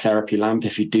use a light therapy lamp.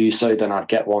 If you do so, then I'd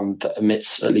get one that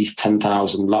emits at least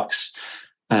 10,000 lux.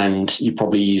 And you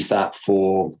probably use that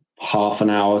for half an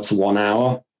hour to 1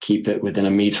 hour, keep it within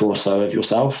a meter or so of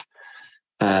yourself.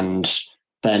 And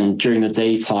then during the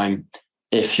daytime,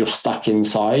 if you're stuck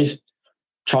inside,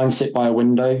 try and sit by a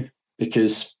window,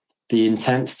 because the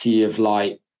intensity of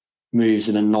light moves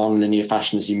in a non-linear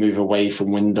fashion as you move away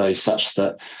from windows, such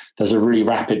that there's a really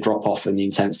rapid drop-off in the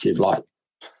intensity of light.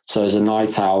 So as a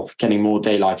night owl, getting more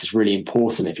daylight is really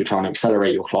important if you're trying to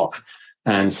accelerate your clock,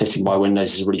 and sitting by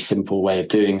windows is a really simple way of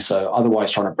doing so.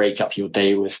 Otherwise, trying to break up your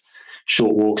day with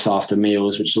short walks after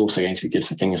meals, which is also going to be good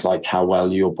for things like how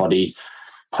well your body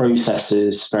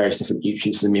processes various different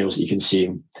nutrients in the meals that you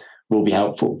consume, will be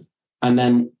helpful. And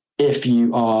then if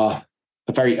you are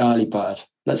a very early bird,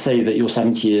 let's say that you're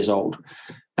 70 years old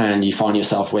and you find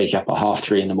yourself waking up at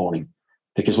 3:30 in the morning,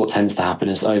 because what tends to happen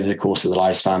is over the course of the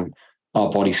lifespan, our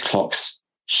body's clocks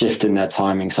shift in their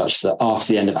timing such that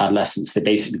after the end of adolescence, they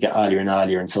basically get earlier and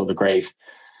earlier until the grave.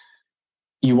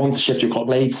 You want to shift your clock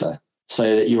later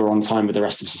so that you're on time with the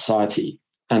rest of society.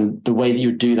 And the way that you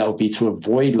would do that would be to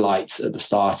avoid light at the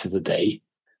start of the day.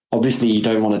 Obviously, you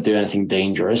don't want to do anything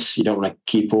dangerous. You don't want to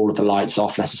keep all of the lights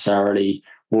off necessarily,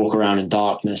 walk around in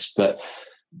darkness. But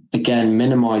again,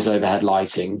 minimize overhead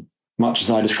lighting, much as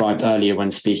I described earlier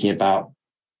when speaking about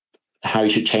how you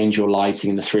should change your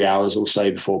lighting in the 3 hours or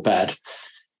so before bed.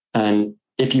 And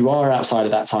if you are outside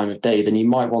at that time of day, then you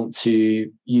might want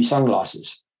to use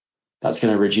sunglasses. That's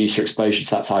going to reduce your exposure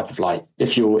to that type of light.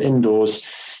 If you're indoors,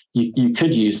 you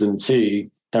could use them too.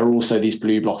 There are also these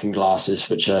blue blocking glasses,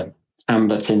 which are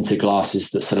amber tinted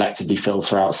glasses that selectively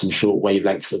filter out some short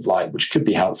wavelengths of light, which could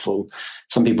be helpful.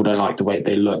 Some people don't like the way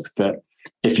they look, but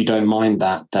if you don't mind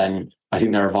that, then I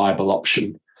think they're a viable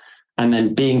option. And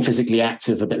then being physically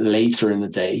active a bit later in the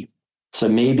day. So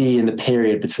maybe in the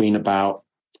period between about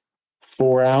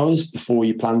 4 hours before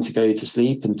you plan to go to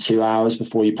sleep and 2 hours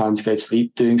before you plan to go to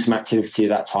sleep, doing some activity at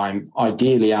that time,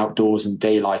 ideally outdoors in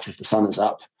daylight if the sun is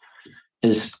up,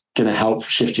 is going to help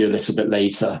shift you a little bit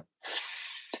later.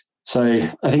 So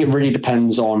I think it really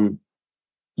depends on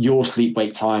your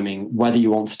sleep-wake timing, whether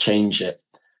you want to change it.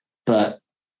 But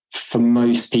for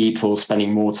most people,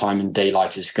 spending more time in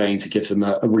daylight is going to give them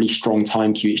a really strong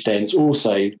time cue each day. And it's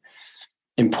also,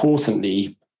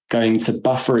 importantly, going to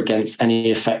buffer against any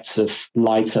effects of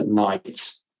light at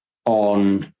night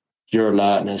on your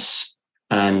alertness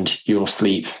and your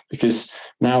sleep. Because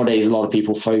nowadays, a lot of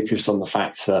people focus on the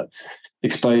fact that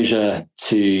exposure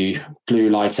to blue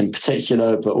light in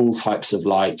particular, but all types of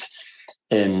light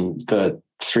in the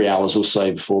 3 hours or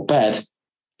so before bed,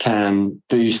 can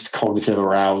boost cognitive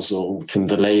arousal, can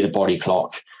delay the body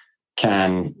clock,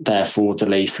 can therefore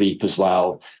delay sleep as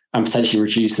well, and potentially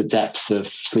reduce the depth of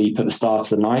sleep at the start of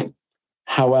the night.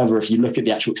 However, if you look at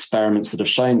the actual experiments that have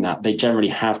shown that, they generally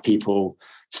have people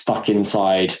stuck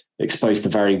inside, exposed to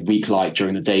very weak light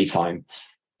during the daytime.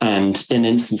 And in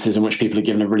instances in which people are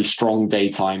given a really strong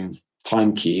daytime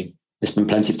time cue, there's been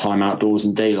plenty of time outdoors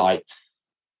in daylight,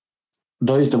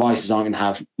 those devices aren't going to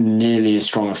have nearly as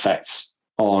strong effects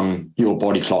on your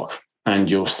body clock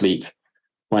and your sleep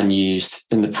when used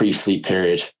in the pre-sleep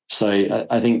period. So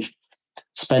I think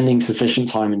spending sufficient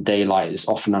time in daylight is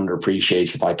often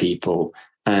underappreciated by people.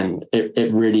 And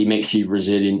it really makes you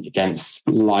resilient against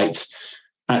light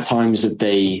at times of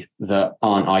day that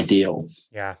aren't ideal.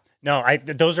 Yeah. No,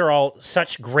 those are all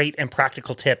such great and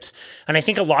practical tips. And I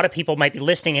think a lot of people might be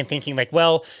listening and thinking like,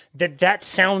 well, that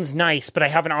sounds nice, but I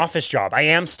have an office job. I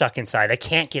am stuck inside. I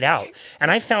can't get out. And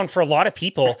I found for a lot of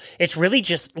people, it's really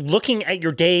just looking at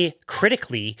your day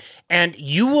critically, and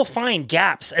you will find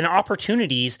gaps and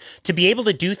opportunities to be able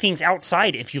to do things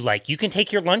outside if you like. You can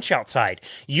take your lunch outside.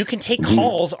 You can take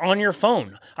calls on your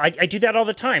phone. I do that all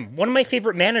the time. One of my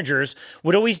favorite managers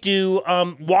would always do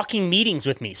walking meetings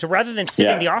with me. So rather than sit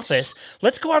in the office,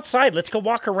 let's go outside, let's go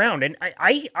walk around. And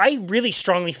I really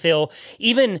strongly feel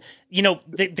even,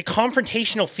 the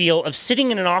confrontational feel of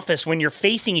sitting in an office when you're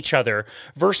facing each other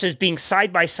versus being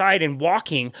side by side and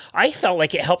walking, I felt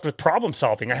like it helped with problem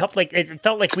solving. It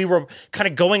felt like we were kind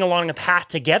of going along a path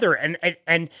together,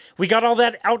 and we got all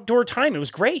that outdoor time. It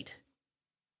was great.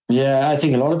 Yeah, I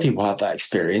think a lot of people have that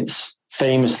experience.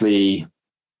 Famously,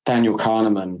 Daniel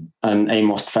Kahneman and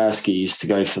Amos Tversky used to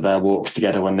go for their walks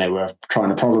together when they were trying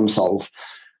to problem solve.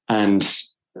 And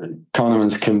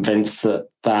Kahneman's convinced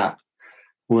that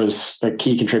was a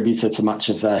key contributor to much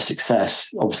of their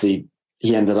success. Obviously,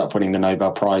 he ended up winning the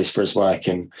Nobel Prize for his work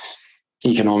in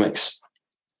economics,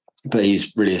 but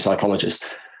he's really a psychologist.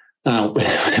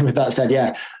 With that said,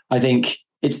 yeah, I think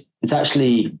it's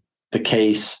actually the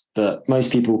case that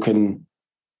most people can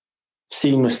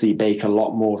seamlessly bake a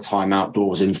lot more time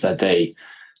outdoors into their day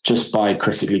just by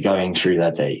critically going through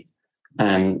their day.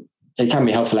 And it can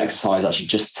be helpful exercise actually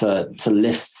just to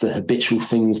list the habitual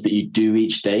things that you do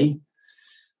each day.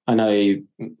 I know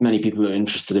many people are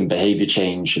interested in behavior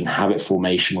change and habit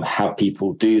formation will have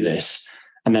people do this,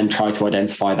 and then try to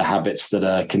identify the habits that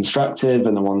are constructive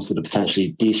and the ones that are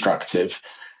potentially destructive.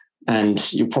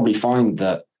 And you'll probably find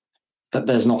that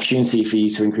there's an opportunity for you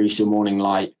to increase your morning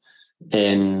light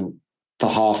in the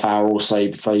half hour or so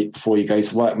before you go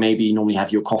to work. Maybe you normally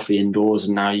have your coffee indoors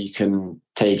and now you can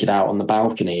take it out on the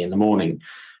balcony in the morning.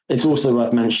 It's also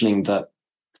worth mentioning that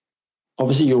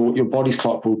obviously your body's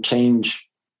clock will change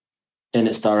in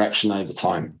its direction over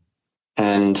time.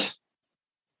 And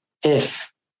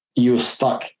if you're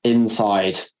stuck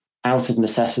inside out of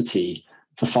necessity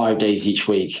for 5 days each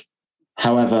week,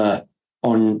 however,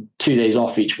 on 2 days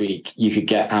off each week, you could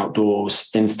get outdoors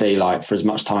in daylight for as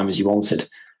much time as you wanted,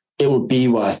 it would be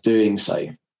worth doing so,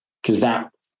 because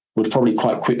that would probably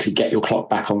quite quickly get your clock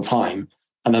back on time.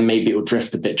 And then maybe it will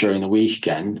drift a bit during the week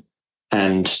again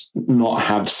and not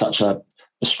have such a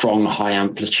strong high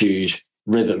amplitude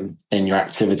rhythm in your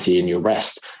activity and your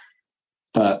rest.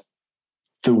 But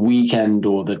the weekend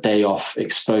or the day off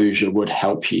exposure would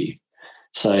help you.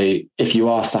 So if you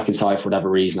are stuck inside for whatever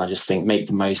reason, I just think make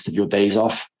the most of your days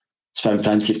off, spend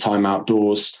plenty of time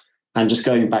outdoors. And just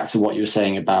going back to what you were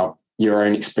saying about your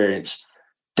own experience,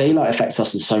 daylight affects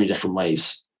us in so many different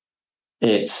ways.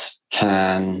 It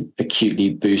can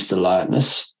acutely boost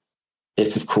alertness.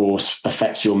 It, of course,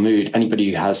 affects your mood. Anybody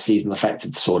who has seasonal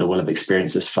affective disorder will have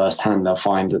experienced this firsthand. They'll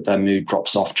find that their mood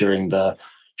drops off during the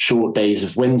short days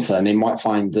of winter, and they might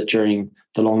find that during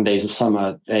the long days of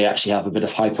summer, they actually have a bit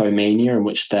of hypomania in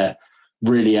which they're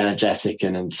really energetic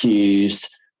and enthused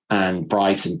and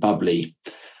bright and bubbly.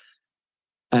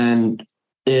 And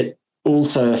it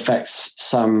also affects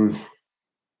some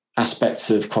aspects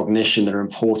of cognition that are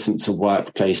important to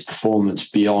workplace performance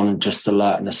beyond just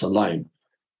alertness alone.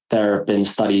 There have been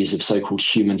studies of so-called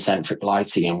human-centric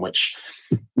lighting in which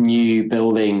new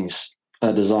buildings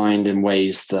are designed in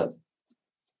ways that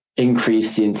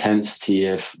increase the intensity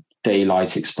of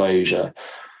daylight exposure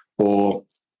or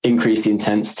increase the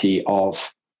intensity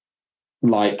of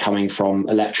light coming from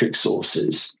electric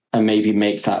sources and maybe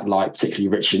make that light particularly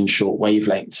rich in short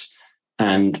wavelengths.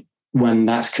 And when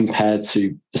that's compared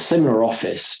to a similar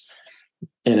office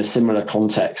in a similar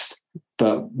context,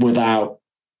 but without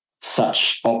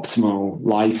such optimal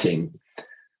lighting,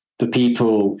 the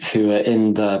people who are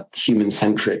in the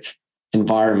human-centric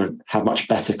environment have much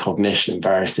better cognition in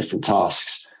various different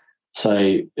tasks.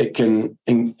 So it can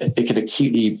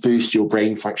acutely boost your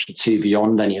brain function too,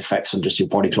 beyond any effects on just your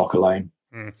body clock alone.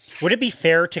 Would it be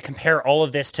fair to compare all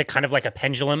of this to kind of like a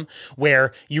pendulum,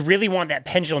 where you really want that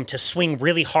pendulum to swing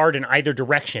really hard in either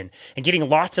direction, and getting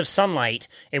lots of sunlight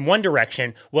in one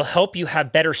direction will help you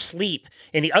have better sleep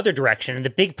in the other direction? And the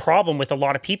big problem with a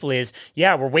lot of people is,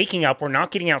 we're waking up, we're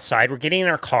not getting outside, we're getting in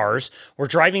our cars, we're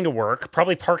driving to work,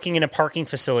 probably parking in a parking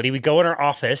facility, we go in our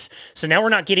office. So now we're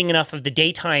not getting enough of the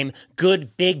daytime,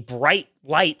 good, big, bright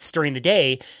lights during the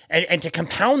day. And to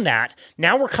compound that,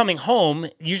 now we're coming home,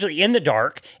 usually in the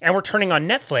dark, and we're turning on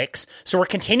Netflix. So we're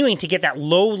continuing to get that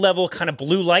low level kind of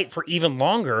blue light for even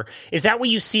longer. Is that what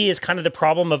you see as kind of the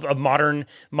problem of modern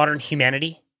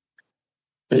humanity?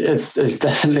 It's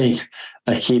definitely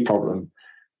a key problem.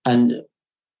 And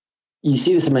you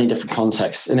see this in many different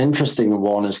contexts. An interesting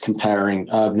one is comparing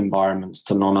urban environments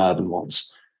to non-urban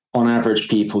ones. On average,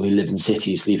 people who live in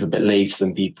cities sleep a bit later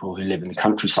than people who live in the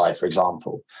countryside, for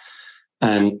example.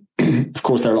 And of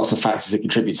course, there are lots of factors that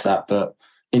contribute to that, but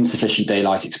insufficient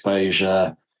daylight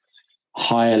exposure,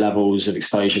 higher levels of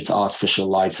exposure to artificial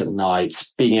light at night,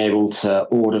 being able to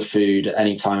order food at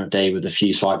any time of day with a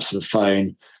few swipes of the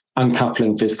phone,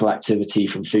 uncoupling physical activity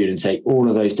from food intake, all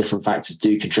of those different factors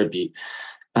do contribute.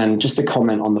 And just to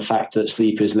comment on the fact that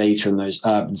sleep is later in those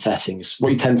urban settings,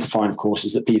 what you tend to find, of course,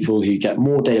 is that people who get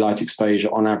more daylight exposure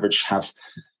on average have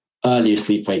earlier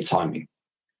sleep-wake timing.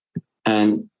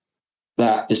 And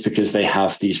that is because they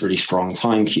have these really strong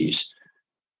time cues.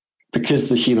 Because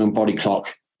the human body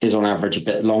clock is on average a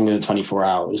bit longer than 24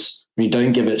 hours, when you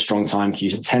don't give it strong time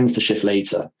cues, it tends to shift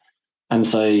later. And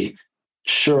so,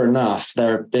 sure enough,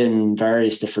 there have been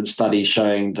various different studies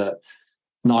showing that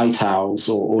night owls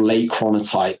or late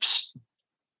chronotypes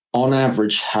on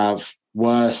average have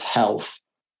worse health.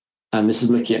 And this is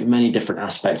looking at many different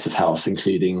aspects of health,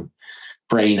 including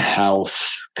brain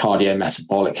health,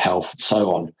 cardiometabolic health, and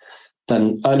so on,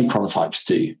 than early chronotypes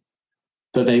do.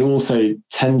 But they also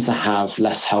tend to have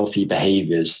less healthy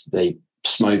behaviors. They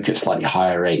smoke at slightly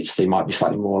higher rates. They might be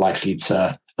slightly more likely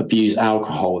to abuse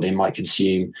alcohol. They might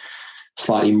consume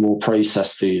slightly more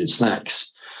processed food and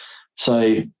snacks.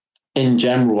 So in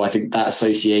general, I think that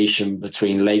association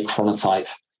between late chronotype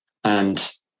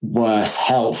and worse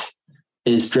health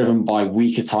is driven by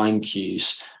weaker time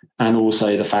cues, and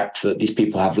also the fact that these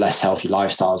people have less healthy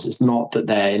lifestyles. It's not that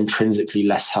they're intrinsically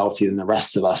less healthy than the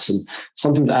rest of us. And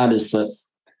something to add is that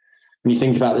when you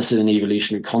think about this in an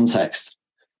evolutionary context,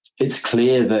 it's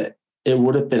clear that it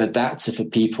would have been adaptive for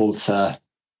people to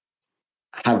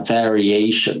have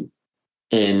variation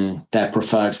in their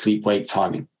preferred sleep-wake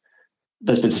timing.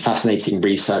 There's been some fascinating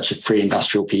research of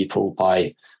pre-industrial people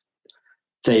by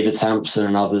David Sampson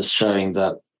and others showing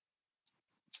that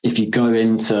if you go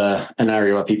into an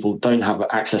area where people don't have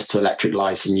access to electric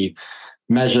light and you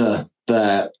measure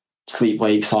their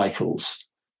sleep-wake cycles,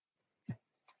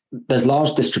 there's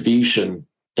large distribution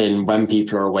in when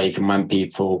people are awake and when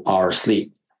people are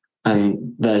asleep.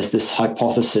 And there's this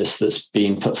hypothesis that's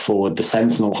been put forward, the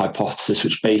Sentinel hypothesis,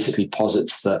 which basically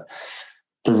posits that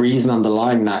the reason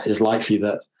underlying that is likely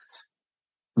that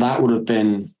would have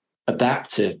been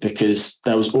adaptive because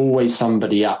there was always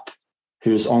somebody up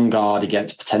who was on guard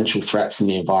against potential threats in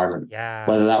the environment,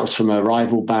 whether that was from a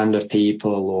rival band of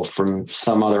people or from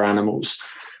some other animals.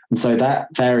 And so that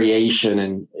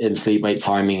variation in sleep-wake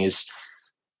timing is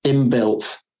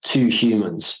inbuilt to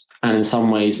humans, and in some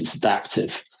ways it's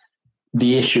adaptive.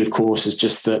 The issue, of course, is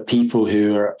just that people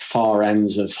who are at far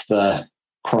ends of the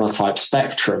chronotype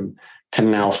spectrum can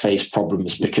now face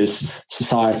problems because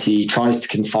society tries to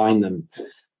confine them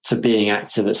to being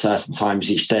active at certain times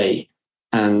each day.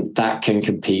 And that can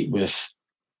compete with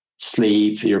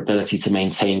sleep, your ability to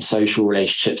maintain social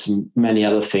relationships, and many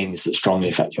other things that strongly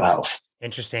affect your health.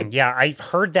 Interesting. Yeah, I've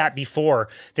heard that before,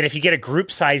 that if you get a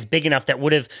group size big enough that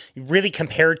would have really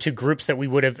compared to groups that we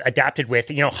would have adapted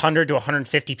with, 100 to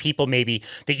 150 people maybe,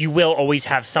 that you will always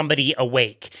have somebody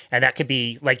awake. And that could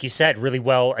be, like you said, really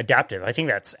well adaptive. I think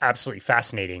that's absolutely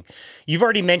fascinating. You've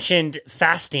already mentioned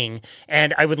fasting,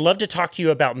 and I would love to talk to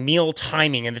you about meal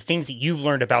timing and the things that you've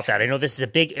learned about that. I know this is a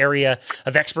big area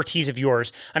of expertise of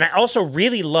yours. And I also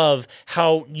really love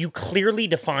how you clearly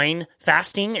define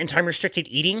fasting and time-restricted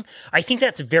eating. I think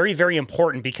that's very, very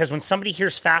important because when somebody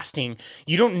hears fasting,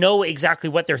 you don't know exactly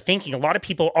what they're thinking. A lot of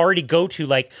people already go to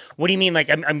like, what do you mean? Like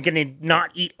I'm going to not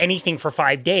eat anything for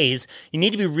 5 days. You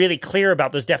need to be really clear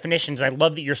about those definitions. I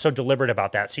love that you're so deliberate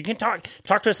about that. So you can talk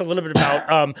to us a little bit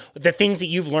about the things that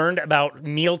you've learned about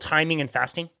meal timing and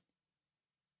fasting.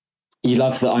 You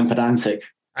love that I'm pedantic.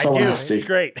 I do. It's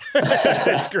great.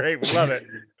 It's great. We love it.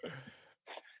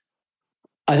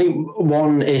 I think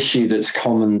one issue that's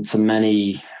common to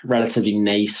many relatively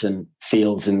nascent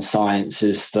fields in science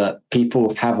is that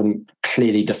people haven't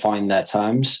clearly defined their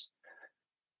terms.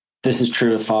 This is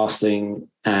true of fasting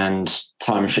and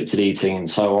time-restricted eating and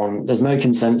so on. There's no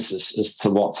consensus as to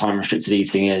what time-restricted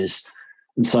eating is.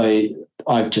 And so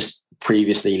I've just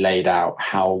previously laid out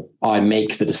how I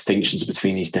make the distinctions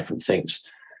between these different things.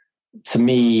 To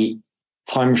me,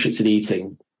 time-restricted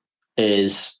eating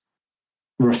is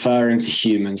referring to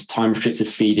humans. Time-restricted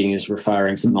feeding is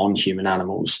referring to non-human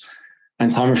animals.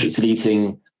 And time restricted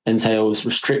eating entails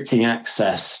restricting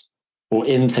access or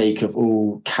intake of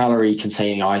all calorie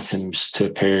containing items to a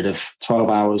period of 12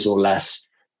 hours or less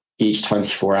each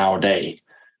 24-hour day.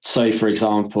 So, for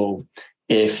example,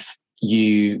 if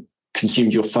you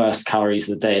consumed your first calories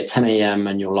of the day at 10 a.m.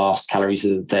 and your last calories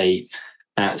of the day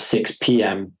at 6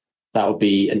 p.m., that would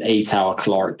be an 8-hour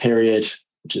caloric period,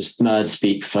 which is nerd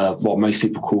speak for what most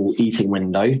people call eating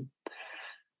window.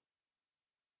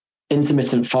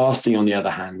 Intermittent fasting, on the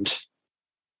other hand,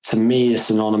 to me is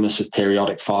synonymous with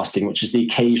periodic fasting, which is the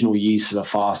occasional use of a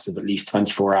fast of at least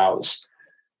 24 hours.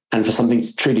 And for something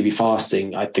to truly be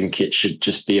fasting, I think it should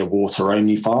just be a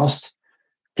water-only fast.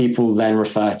 People then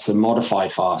refer to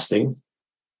modified fasting,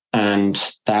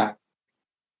 and that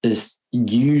is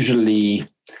usually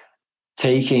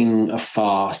taking a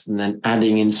fast and then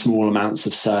adding in small amounts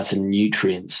of certain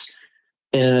nutrients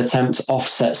in an attempt to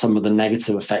offset some of the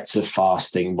negative effects of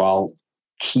fasting while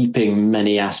keeping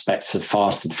many aspects of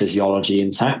fasted physiology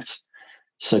intact.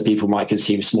 So people might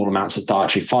consume small amounts of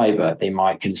dietary fiber. They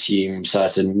might consume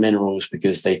certain minerals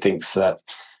because they think that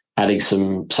adding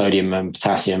some sodium and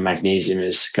potassium and magnesium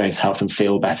is going to help them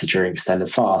feel better during extended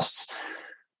fasts.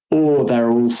 Or there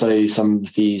are also some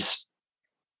of these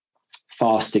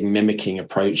fasting mimicking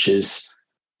approaches,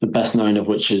 the best known of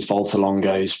which is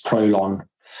Voltalongo's Prolon.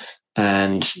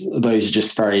 And those are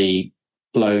just very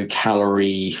low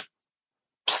calorie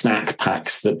snack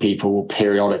packs that people will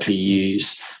periodically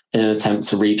use in an attempt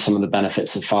to reap some of the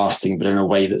benefits of fasting, but in a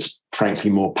way that's frankly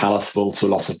more palatable to a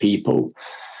lot of people.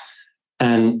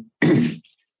 And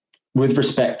with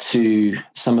respect to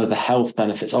some of the health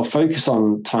benefits, I'll focus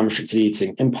on time-restricted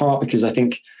eating, in part because I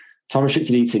think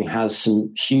time-restricted eating has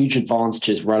some huge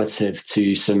advantages relative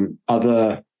to some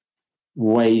other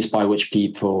ways by which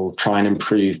people try and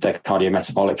improve their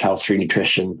cardiometabolic health through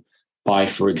nutrition by,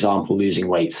 for example, losing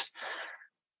weight.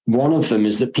 One of them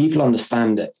is that people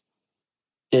understand it.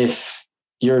 If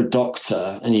you're a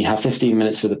doctor and you have 15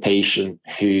 minutes with a patient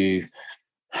who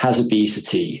has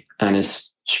obesity and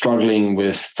is struggling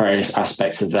with various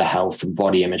aspects of their health and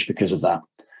body image because of that,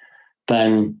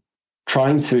 then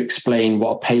trying to explain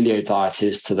what a paleo diet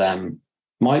is to them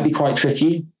might be quite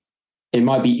tricky. It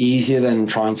might be easier than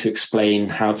trying to explain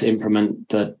how to implement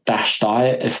the DASH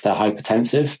diet if they're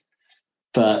hypertensive,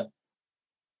 but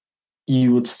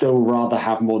you would still rather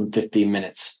have more than 15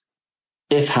 minutes.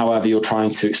 If, however, you're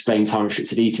trying to explain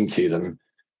time-restricted eating to them,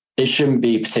 it shouldn't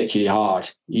be particularly hard.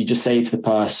 You just say to the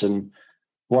person,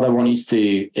 what I want you to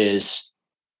do is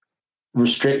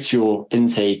restrict your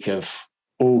intake of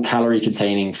all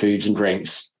calorie-containing foods and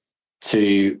drinks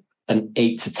to an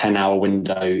 8 to 10 hour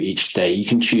window each day. You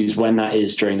can choose when that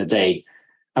is during the day.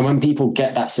 And when people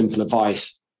get that simple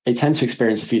advice, they tend to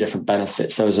experience a few different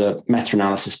benefits. There was a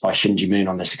meta-analysis by Shinji Moon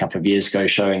on this a couple of years ago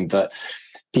showing that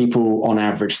people on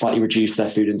average slightly reduce their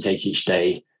food intake each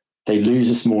day. They lose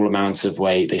a small amount of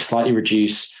weight. They slightly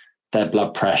reduce their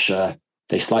blood pressure.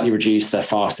 They slightly reduce their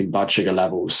fasting blood sugar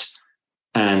levels.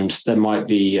 And there might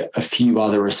be a few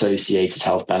other associated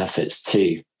health benefits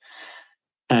too.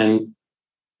 And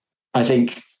I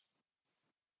think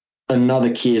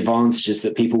another key advantage is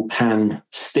that people can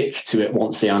stick to it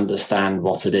once they understand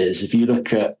what it is. If you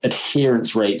look at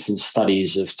adherence rates in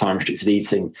studies of time-restricted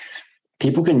eating,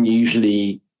 people can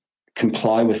usually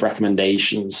comply with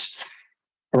recommendations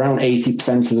around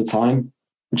 80% of the time,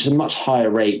 which is a much higher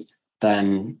rate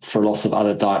than for lots of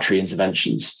other dietary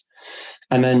interventions.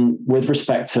 And then with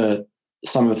respect to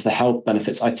some of the health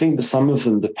benefits, I think that some of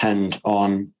them depend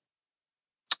on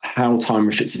how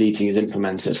time-restricted eating is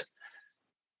implemented.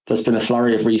 There's been a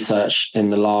flurry of research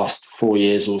in the last 4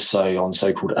 years or so on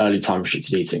so-called early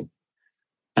time-restricted eating.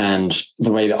 And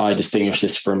the way that I distinguish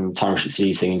this from time-restricted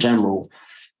eating in general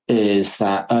is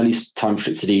that early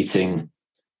time-restricted eating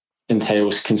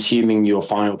entails consuming your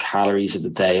final calories of the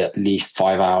day at least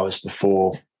 5 hours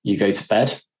before you go to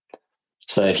bed.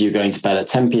 So if you're going to bed at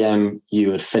 10 p.m.,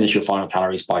 you would finish your final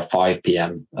calories by 5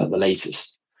 p.m. at the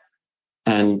latest.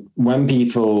 And when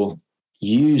people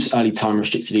use early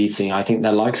time-restricted eating, I think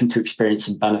they're likely to experience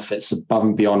some benefits above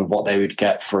and beyond what they would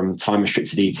get from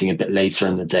time-restricted eating a bit later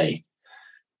in the day.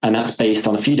 And that's based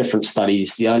on a few different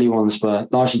studies. The early ones were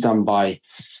largely done by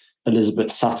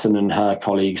Elizabeth Sutton and her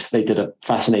colleagues. They did a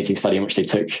fascinating study in which they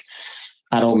took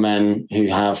adult men who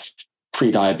have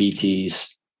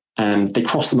pre-diabetes and they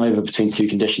crossed them over between two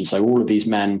conditions. So all of these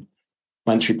men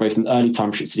went through both an early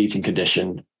time-restricted eating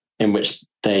condition in which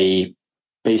they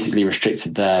basically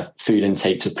restricted their food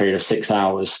intake to a period of 6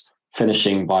 hours,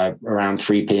 finishing by around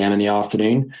 3 p.m. in the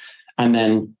afternoon. And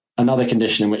then another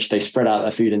condition in which they spread out their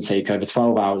food intake over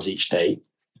 12 hours each day.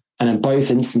 And in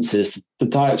both instances, the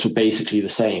diets were basically the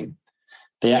same.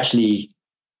 they actually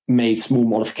made small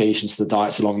modifications to the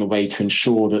diets along the way to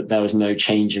ensure that there was no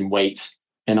change in weight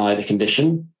in either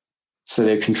condition. So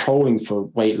they're controlling for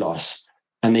weight loss.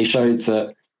 And they showed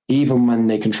that even when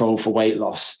they control for weight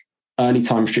loss, early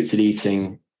time restricted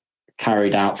eating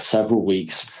carried out for several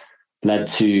weeks led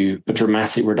to a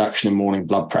dramatic reduction in morning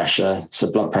blood pressure.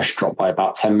 So blood pressure dropped by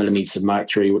about 10 millimeters of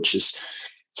mercury, which is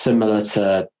similar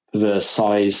to the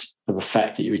size of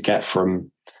effect that you would get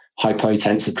from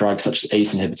hypotensive drugs such as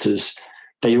ACE inhibitors.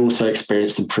 They also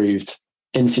experienced improved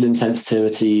insulin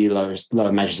sensitivity,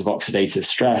 lower measures of oxidative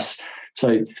stress.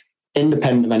 So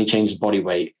independent of any change in body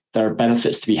weight, there are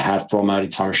benefits to be had from early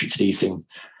time restricted eating.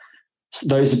 So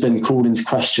those have been called into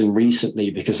question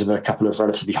recently because of a couple of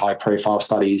relatively high profile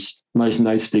studies, most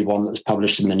notably one that was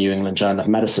published in the New England Journal of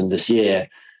Medicine this year.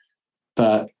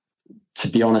 But to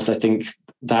be honest, I think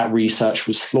that research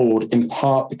was flawed in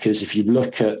part because if you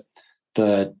look at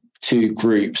the two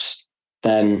groups,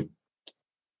 then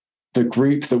the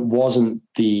group that wasn't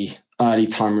the early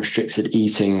time restricted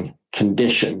eating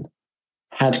condition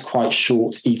had quite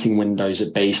short eating windows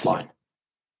at baseline.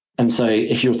 And so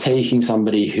if you're taking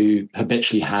somebody who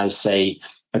habitually has, say,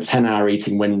 a 10-hour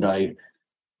eating window,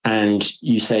 and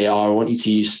you say, oh, I want you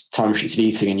to use time restricted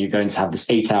eating, and you're going to have this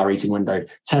 8-hour eating window,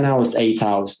 10 hours to 8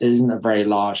 hours isn't a very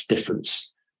large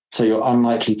difference. So you're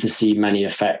unlikely to see many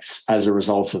effects as a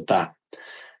result of that.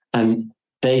 And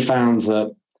they found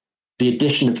that the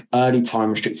addition of early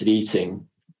time restricted eating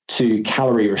to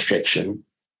calorie restriction,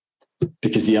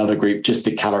 because the other group just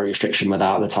did calorie restriction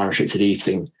without the time restricted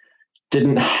eating,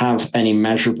 didn't have any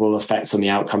measurable effects on the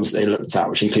outcomes that they looked at,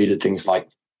 which included things like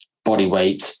body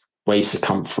weight, waist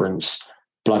circumference,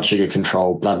 blood sugar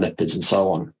control, blood lipids, and so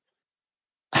on.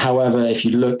 However, if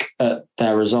you look at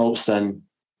their results, then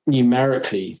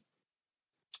numerically,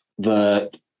 the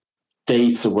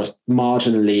data was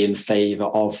marginally in favor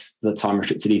of the time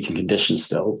restricted eating condition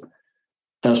still.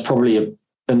 There was probably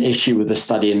an issue with the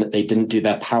study in that they didn't do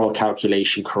their power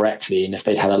calculation correctly. And if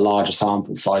they'd had a larger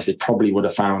sample size, they probably would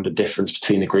have found a difference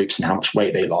between the groups and how much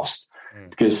weight they lost.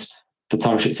 Because the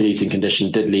time restricted eating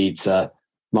condition did lead to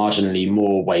marginally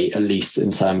more weight, at least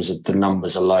in terms of the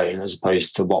numbers alone, as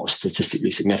opposed to what was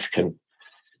statistically significant.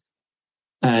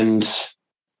 And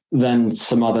then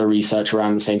some other research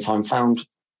around the same time found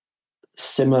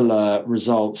similar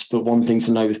results. But one thing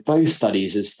to note with both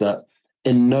studies is that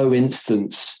in no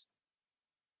instance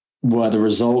were the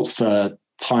results for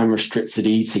time restricted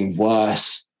eating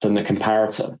worse than the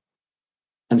comparator.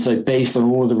 And so based on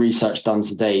all of the research done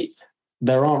to date,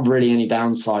 there aren't really any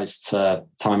downsides to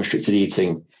time restricted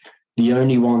eating. The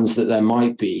only ones that there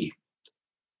might be,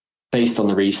 based on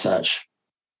the research,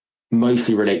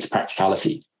 mostly relate to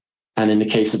practicality. And in the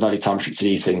case of early time restricted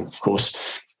eating, of course,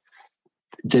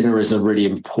 dinner is a really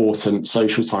important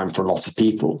social time for a lot of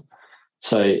people.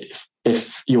 So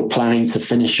if you're planning to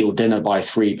finish your dinner by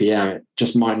 3 p.m., it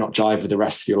just might not jive with the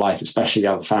rest of your life, especially if you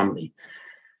have a family.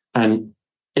 And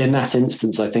in that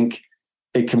instance, I think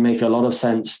it can make a lot of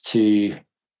sense to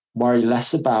worry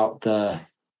less about the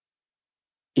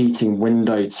eating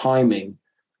window timing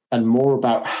and more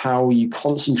about how you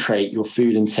concentrate your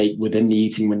food intake within the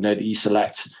eating window that you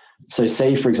select. So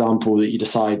say, for example, that you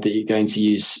decide that you're going to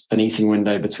use an eating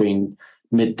window between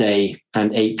midday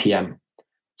and 8 p.m.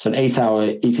 So an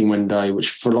 8-hour eating window, which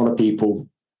for a lot of people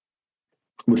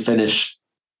would finish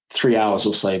 3 hours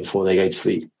or so before they go to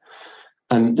sleep.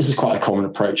 And this is quite a common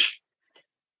approach.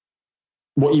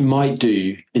 What you might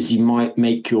do is you might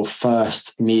make your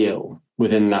first meal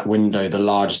within that window the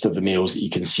largest of the meals that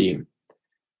you consume.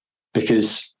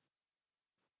 Because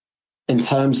in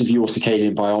terms of your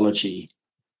circadian biology,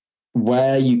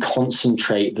 where you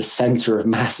concentrate the center of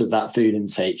mass of that food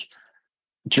intake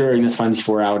during the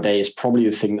 24-hour day is probably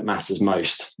the thing that matters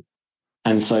most.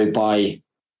 And so by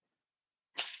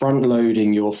front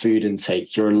loading your food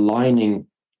intake, you're aligning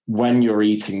when you're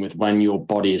eating with when your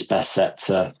body is best set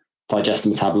to digest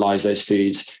and metabolize those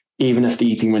foods, even if the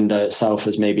eating window itself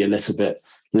is maybe a little bit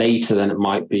later than it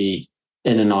might be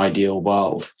in an ideal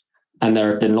world. And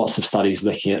there have been lots of studies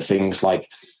looking at things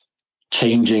like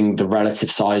changing the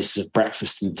relative sizes of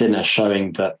breakfast and dinner,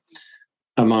 showing that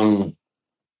among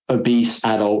obese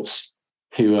adults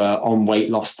who are on weight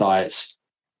loss diets,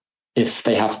 if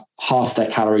they have half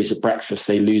their calories at breakfast,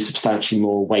 they lose substantially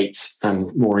more weight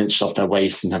and more inches off their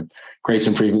waist and have greater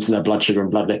improvements in their blood sugar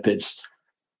and blood lipids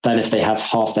than if they have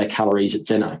half their calories at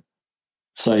dinner.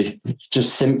 So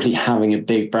just simply having a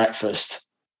big breakfast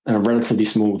and a relatively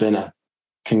small dinner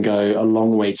can go a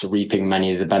long way to reaping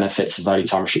many of the benefits of early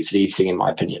time restricted eating, in my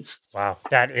opinion. Wow,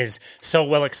 that is so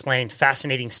well explained.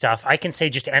 Fascinating stuff. I can say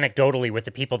just anecdotally with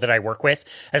the people that I work with,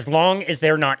 as long as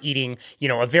they're not eating,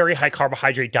 a very high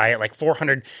carbohydrate diet, like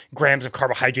 400 grams of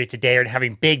carbohydrates a day, and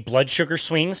having big blood sugar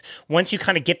swings, once you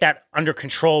kind of get that under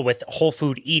control with whole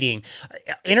food eating,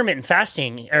 intermittent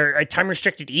fasting or time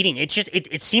restricted eating, it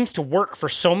seems to work for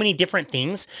so many different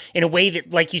things in a way that,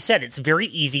 like you said, it's very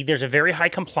easy. There's a very high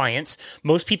compliance.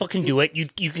 Most people can do it. You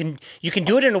can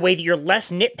do it in a way that you're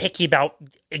less nitpicky about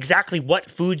exactly what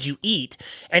foods you eat,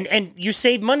 and you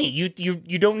save money. You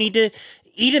don't need to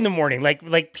eat in the morning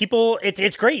like people.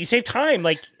 It's great. You save time.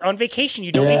 Like on vacation,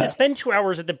 you don't need to spend 2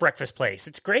 hours at the breakfast place.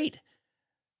 It's great.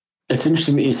 It's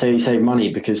interesting that you say you save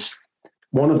money, because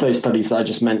one of those studies that I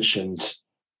just mentioned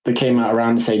that came out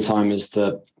around the same time as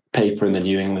the paper in the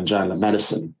New England Journal of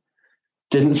Medicine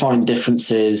didn't find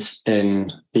differences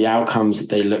in the outcomes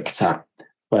that they looked at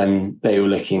when they were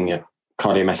looking at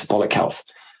cardiometabolic health.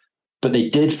 But they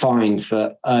did find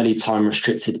that early time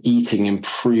restricted eating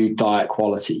improved diet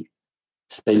quality.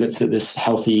 So they looked at this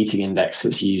healthy eating index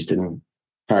that's used in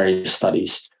various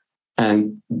studies.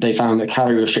 And they found that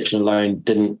calorie restriction alone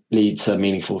didn't lead to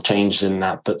meaningful changes in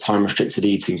that, but time restricted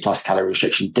eating plus calorie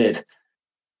restriction did.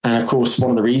 And of course,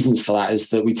 one of the reasons for that is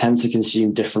that we tend to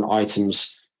consume different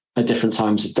items at different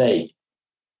times of day.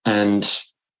 And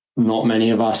not many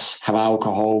of us have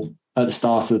alcohol at the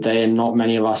start of the day, and not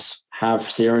many of us have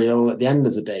cereal at the end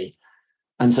of the day.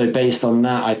 And so based on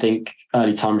that, I think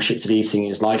early time restricted eating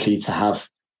is likely to have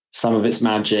some of its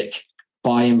magic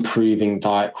by improving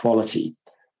diet quality.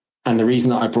 And the reason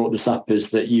that I brought this up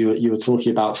is that you were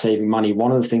talking about saving money.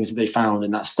 One of the things that they found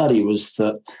in that study was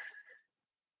that,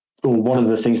 or one of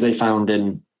the things they found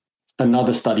in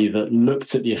another study that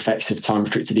looked at the effects of time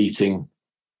restricted eating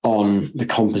on the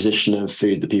composition of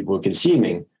food that people were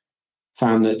consuming,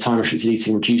 found that time restricted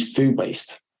eating reduced food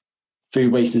waste.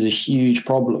 Food waste is a huge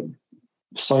problem.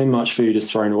 So much food is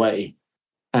thrown away.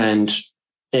 And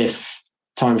if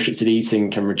time restricted eating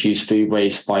can reduce food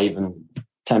waste by even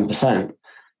 10%,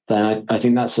 then I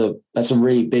think that's a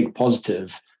really big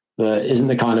positive that isn't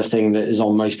the kind of thing that is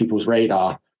on most people's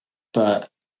radar, but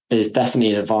is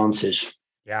definitely an advantage.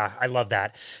 Yeah, I love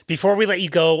that. Before we let you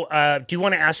go, do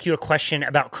want to ask you a question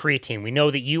about creatine. We know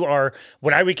that you are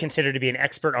what I would consider to be an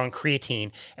expert on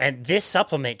creatine, and this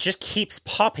supplement just keeps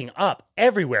popping up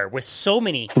everywhere with so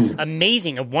many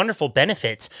amazing and wonderful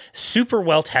benefits, super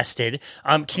well tested.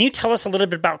 Can you tell us a little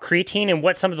bit about creatine and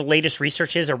what some of the latest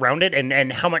research is around it,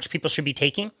 and how much people should be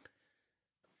taking?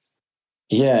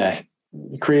 Yeah,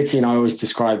 creatine I always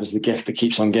describe as the gift that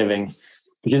keeps on giving,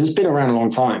 because it's been around a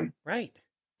long time. Right.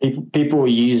 People were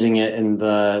using it in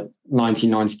the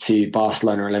 1992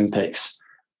 Barcelona Olympics.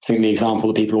 I think the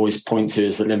example that people always point to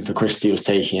is that Linford Christie was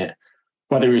taking it.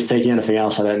 Whether he was taking anything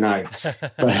else, I don't know.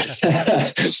 But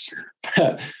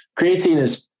creatine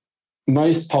is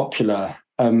most popular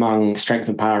among strength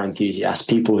and power enthusiasts,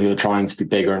 people who are trying to be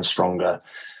bigger and stronger.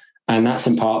 And that's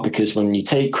in part because when you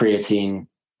take creatine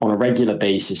on a regular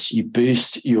basis, you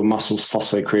boost your muscles'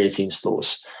 phosphocreatine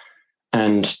stores.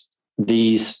 And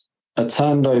these are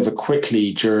turned over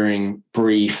quickly during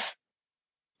brief,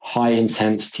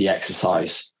 high-intensity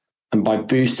exercise. And by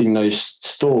boosting those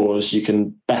stores, you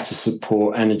can better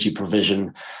support energy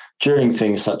provision during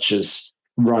things such as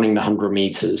running the 100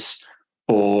 meters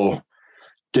or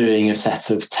doing a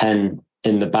set of 10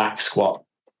 in the back squat,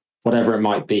 whatever it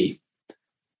might be.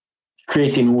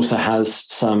 Creatine also has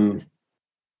some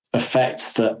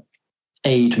effects that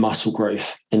aid muscle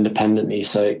growth independently.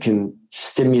 So it can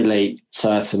stimulate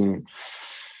certain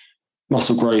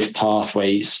muscle growth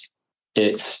pathways.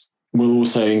 It will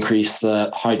also increase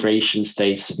the hydration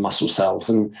status of muscle cells.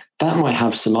 And that might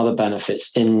have some other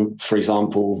benefits in, for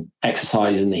example,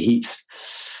 exercise in the heat.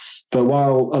 But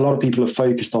while a lot of people have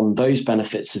focused on those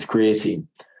benefits of creatine,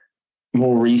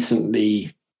 more recently,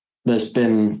 there's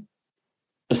been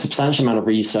a substantial amount of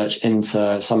research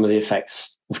into some of the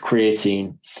effects of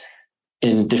creatine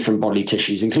in different bodily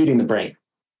tissues, including the brain.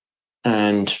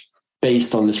 And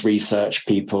based on this research,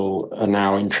 people are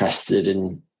now interested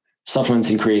in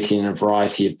supplementing creatine in a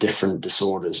variety of different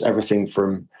disorders, everything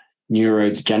from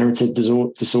neurodegenerative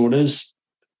disorders.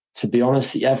 To be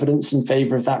honest, the evidence in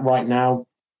favor of that right now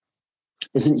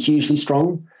isn't hugely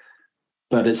strong,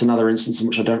 but it's another instance in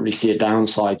which I don't really see a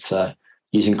downside to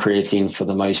using creatine for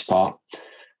the most part.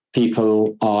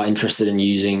 People are interested in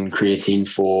using creatine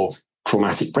for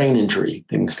traumatic brain injury,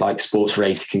 things like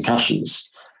sports-related concussions,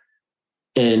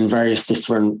 in various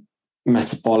different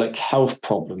metabolic health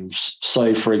problems.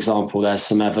 So, for example, there's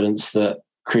some evidence that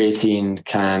creatine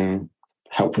can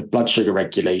help with blood sugar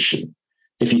regulation.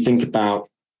 If you think about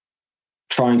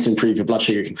trying to improve your blood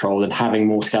sugar control, and having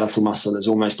more skeletal muscle is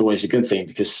almost always a good thing,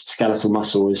 because skeletal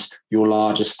muscle is your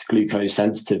largest glucose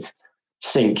sensitive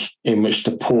sink in which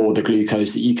to pour the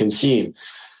glucose that you consume.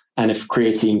 And if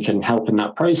creatine can help in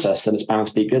that process, then it's bound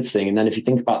to be a good thing. And then if you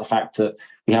think about the fact that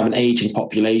we have an aging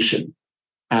population,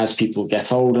 as people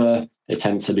get older, they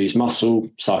tend to lose muscle,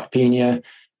 sarcopenia,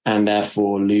 and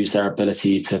therefore lose their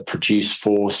ability to produce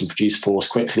force and produce force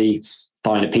quickly,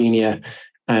 dyspnea,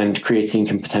 and creatine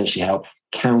can potentially help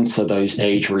counter those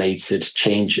age-related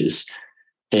changes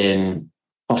in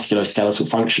musculoskeletal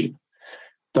function.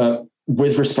 But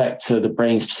with respect to the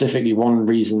brain specifically, one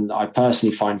reason I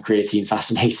personally find creatine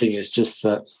fascinating is just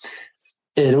that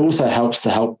it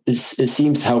also it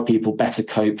seems to help people better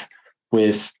cope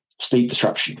with sleep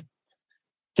disruption.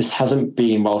 This hasn't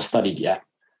been well studied yet,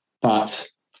 but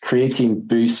creatine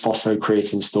boosts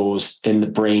phosphocreatine stores in the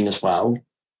brain as well.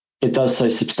 It does so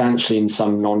substantially in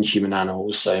some non-human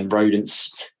animals. So in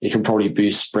rodents, it can probably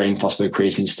boost brain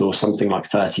phosphocreatine stores something like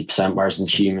 30%, whereas in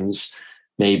humans,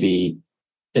 maybe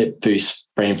it boosts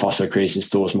brain phosphocreatine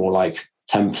stores more like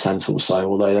 10% or so,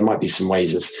 although there might be some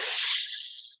ways of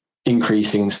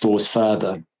increasing stores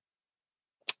further.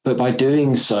 But by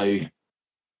doing so,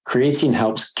 creatine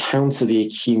helps counter the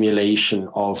accumulation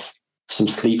of some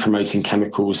sleep-promoting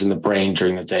chemicals in the brain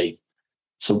during the day.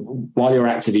 So while you're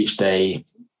active each day,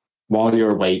 while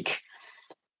you're awake,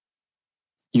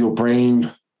 your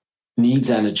brain needs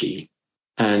energy.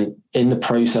 And in the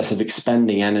process of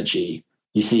expending energy,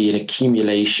 you see an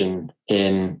accumulation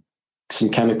in some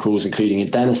chemicals, including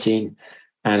adenosine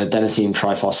and adenosine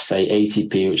triphosphate,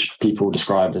 ATP, which people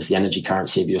describe as the energy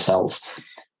currency of your cells,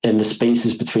 in the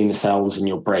spaces between the cells in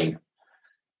your brain.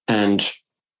 And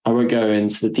I won't go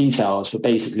into the details, but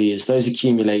basically as those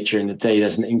accumulate during the day,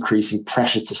 there's an increasing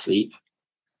pressure to sleep.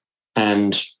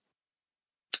 And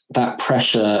that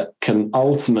pressure can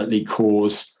ultimately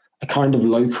cause a kind of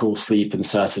local sleep in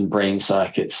certain brain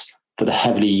circuits that are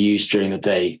heavily used during the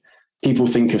day. People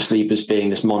think of sleep as being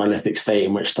this monolithic state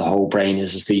in which the whole brain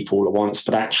is asleep all at once,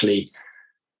 but actually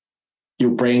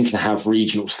your brain can have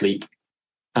regional sleep.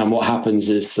 And what happens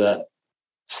is that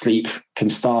sleep can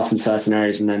start in certain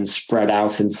areas and then spread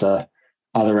out into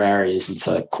other areas,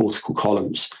 into cortical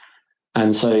columns.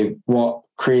 And so what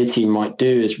creatine might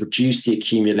do is reduce the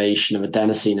accumulation of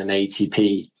adenosine and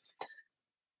ATP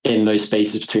in those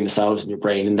spaces between the cells in your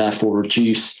brain, and therefore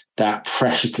reduce that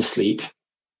pressure to sleep.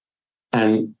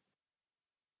 And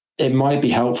it might be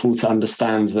helpful to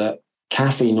understand that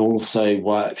caffeine also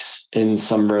works in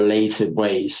some related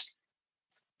ways.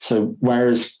 So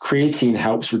whereas creatine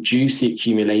helps reduce the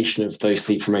accumulation of those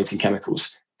sleep-promoting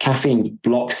chemicals, caffeine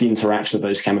blocks the interaction of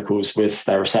those chemicals with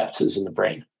their receptors in the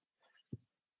brain.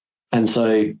 And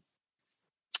so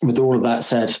with all of that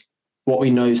said, what we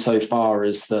know so far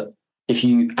is that if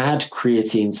you add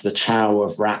creatine to the chow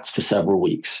of rats for several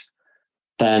weeks,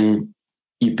 then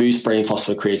you boost brain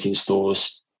phosphocreatine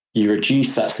stores, you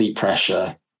reduce that sleep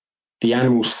pressure, the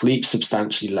animals sleep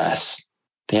substantially less,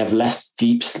 they have less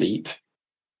deep sleep,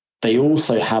 they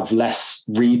also have less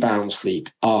rebound sleep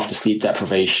after sleep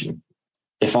deprivation.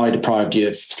 If I deprived you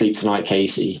of sleep tonight,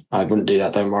 Casey, I wouldn't do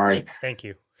that, don't worry. Thank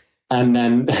you. And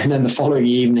then the following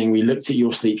evening, we looked at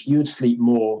your sleep. You would sleep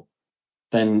more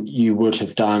than you would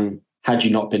have done had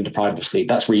you not been deprived of sleep.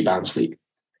 That's rebound sleep.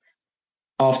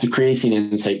 After creatine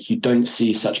intake, you don't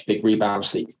see such big rebound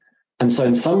sleep. And so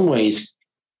in some ways,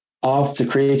 after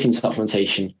creatine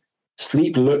supplementation,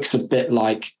 sleep looks a bit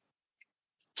like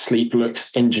sleep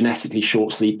looks in genetically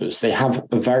short sleepers. They have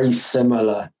a very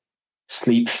similar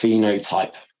sleep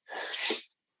phenotype.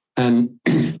 And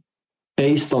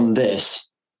based on this,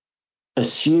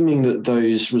 assuming that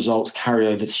those results carry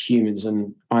over to humans,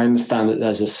 and I understand that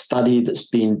there's a study that's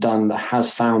been done that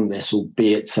has found this,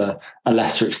 albeit to a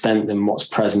lesser extent than what's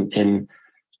present in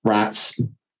rats,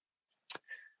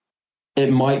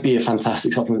 it might be a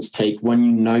fantastic supplement to take when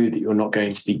you know that you're not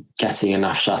going to be getting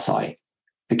enough shut-eye.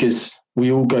 Because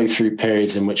we all go through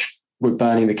periods in which we're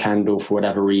burning the candle for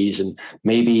whatever reason.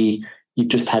 Maybe you've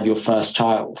just had your first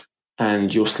child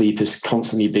and your sleep is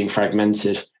constantly being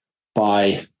fragmented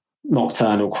by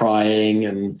nocturnal crying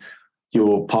and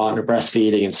your partner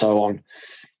breastfeeding and so on.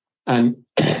 And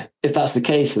if that's the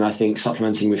case, then I think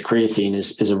supplementing with creatine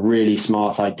is a really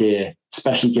smart idea,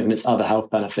 especially given its other health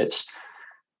benefits.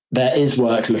 There is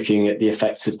work looking at the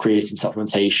effects of creatine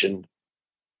supplementation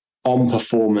on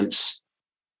performance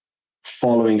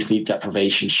following sleep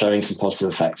deprivation, showing some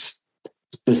positive effects.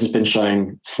 This has been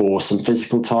shown for some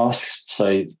physical tasks.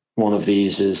 So one of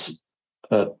these is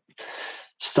a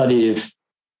study of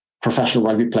professional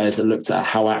rugby players that looked at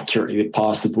how accurately they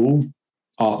passed the ball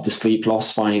after sleep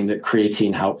loss, finding that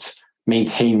creatine helped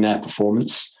maintain their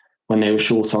performance when they were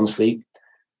short on sleep.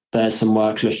 There's some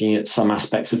work looking at some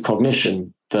aspects of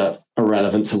cognition that are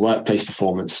relevant to workplace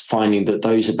performance, finding that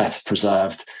those are better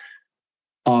preserved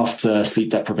after sleep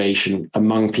deprivation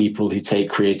among people who take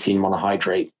creatine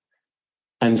monohydrate.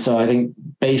 And so I think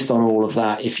based on all of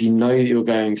that, if you know that you're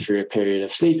going through a period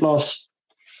of sleep loss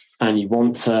and you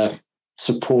want to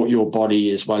support your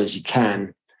body as well as you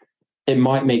can, it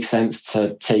might make sense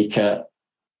to take a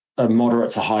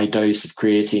moderate to high dose of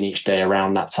creatine each day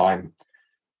around that time.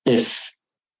 If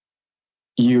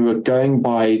you are going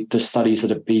by the studies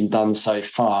that have been done so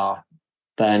far,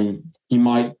 then you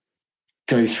might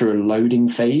go through a loading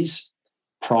phase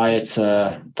prior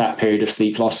to that period of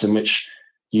sleep loss, in which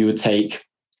you would take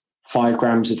 5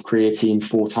 grams of creatine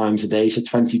 4 times a day, so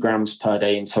 20 grams per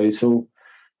day in total.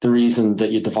 The reason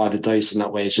that you divide the dose in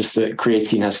that way is just that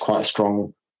creatine has quite a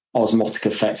strong osmotic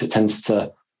effect. It tends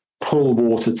to pull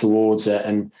water towards it.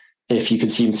 And if you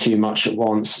consume too much at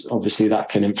once, obviously that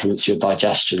can influence your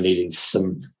digestion, leading to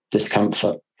some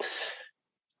discomfort.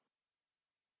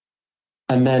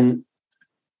 And then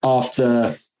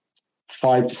after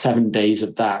 5 to 7 days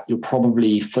of that, you'll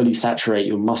probably fully saturate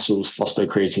your muscles'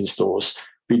 phosphocreatine stores.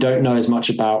 We don't know as much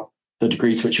about the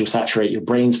degree to which you'll saturate your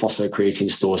brain's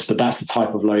phosphocreatine stores, but that's the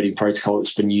type of loading protocol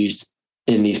that's been used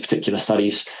in these particular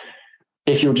studies.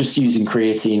 If you're just using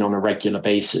creatine on a regular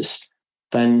basis,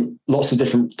 then lots of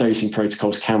different dosing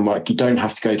protocols can work. You don't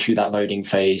have to go through that loading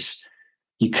phase.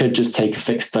 You could just take a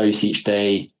fixed dose each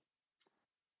day.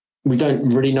 We don't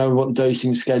really know what the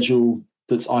dosing schedule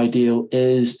that's ideal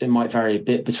is. It might vary a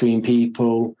bit between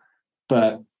people,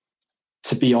 but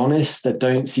to be honest, there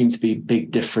don't seem to be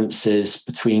big differences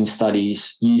between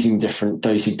studies using different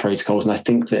dosing protocols. And I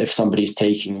think that if somebody's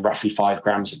taking roughly 5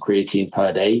 grams of creatine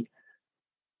per day,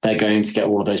 they're going to get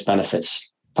all of those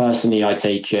benefits. Personally, I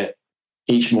take it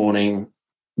each morning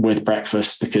with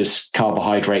breakfast because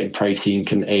carbohydrate and protein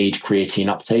can aid creatine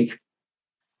uptake.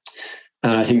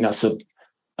 And I think that's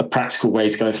a practical way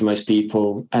to go for most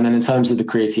people. And then in terms of the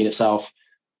creatine itself,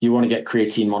 you want to get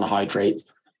creatine monohydrate.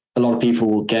 A lot of people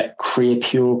will get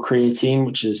CreaPure creatine,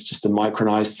 which is just a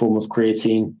micronized form of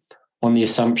creatine, on the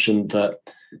assumption that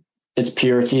its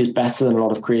purity is better than a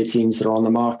lot of creatines that are on the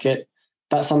market.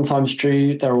 That's sometimes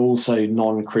true. There are also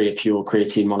non-CreaPure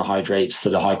creatine monohydrates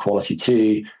that are high quality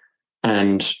too.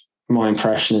 And my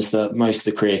impression is that most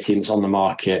of the creatine that's on the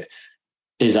market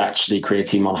is actually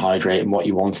creatine monohydrate and what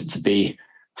you want it to be.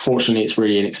 Fortunately, it's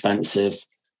really inexpensive.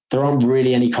 There aren't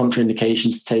really any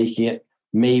contraindications to taking it.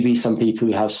 Maybe some people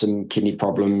who have some kidney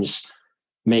problems,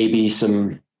 maybe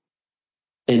some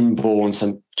inborn,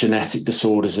 some genetic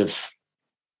disorders of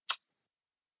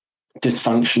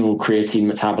dysfunctional creatine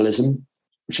metabolism,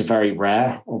 which are very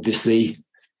rare, obviously.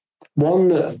 One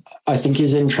that I think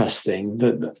is interesting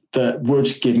that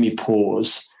would give me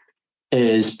pause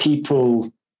is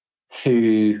people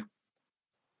who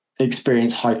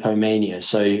experience hypomania.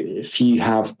 So if you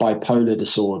have bipolar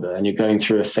disorder and you're going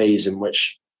through a phase in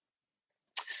which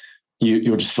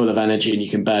you're just full of energy and you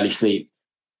can barely sleep,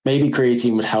 maybe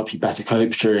creatine would help you better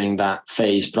cope during that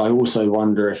phase. But I also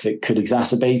wonder if it could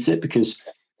exacerbate it, because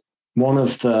one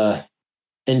of the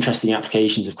interesting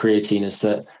applications of creatine is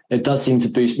that it does seem to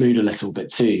boost mood a little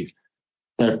bit too.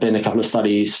 There have been a couple of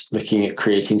studies looking at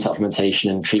creatine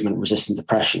supplementation and treatment-resistant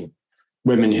depression.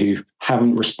 Women who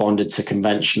haven't responded to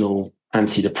conventional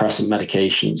antidepressant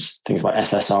medications, things like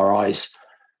SSRIs,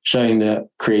 showing that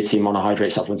creatine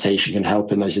monohydrate supplementation can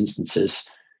help in those instances.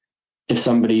 If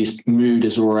somebody's mood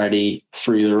is already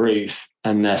through the roof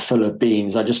and they're full of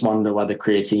beans, I just wonder whether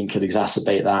creatine could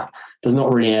exacerbate that. There's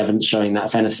not really evidence showing that.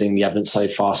 If anything, the evidence so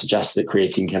far suggests that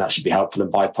creatine can actually be helpful in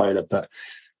bipolar, but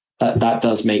that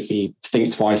does make me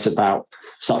think twice about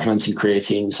supplementing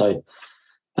creatine. So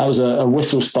that was a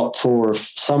whistle-stop tour of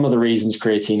some of the reasons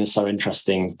creatine is so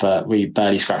interesting, but we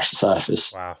barely scratched the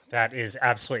surface. Wow, that is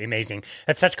absolutely amazing.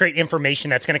 That's such great information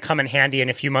that's going to come in handy in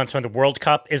a few months when the World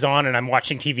Cup is on and I'm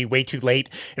watching TV way too late.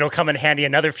 It'll come in handy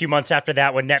another few months after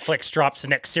that when Netflix drops the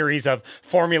next series of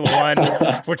Formula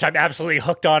One, which I'm absolutely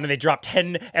hooked on, and they drop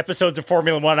 10 episodes of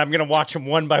Formula One. I'm going to watch them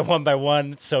one by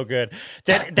one. It's so good.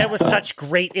 That was such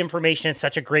great information and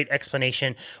such a great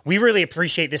explanation. We really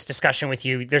appreciate this discussion with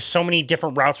you. There's so many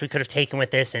different routes we could have taken with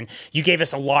this, and you gave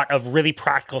us a lot of really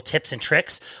practical tips and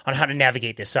tricks on how to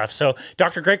navigate this stuff. So,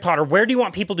 Dr. Greg Potter, where do you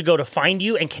want people to go to find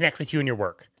you and connect with you and your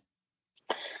work?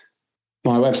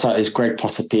 My website is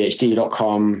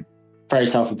gregpotterphd.com. Very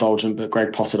self-indulgent, but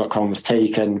gregpotter.com was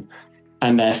taken,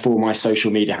 and therefore my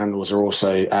social media handles are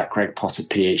also at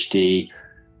gregpotterphd.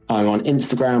 I'm on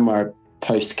Instagram, where I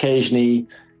post occasionally.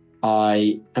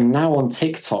 I am now on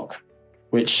TikTok,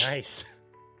 which nice.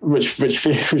 which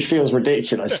feels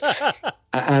ridiculous.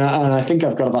 and I think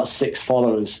I've got about 6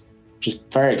 followers, which is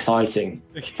very exciting.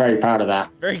 Very proud of that.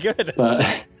 Very good.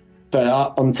 But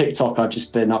on TikTok, I've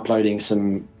just been uploading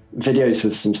some videos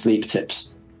with some sleep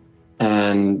tips.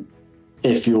 And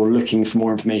if you're looking for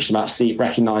more information about sleep,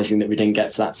 recognizing that we didn't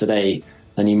get to that today,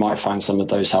 then you might find some of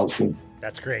those helpful.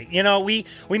 That's great.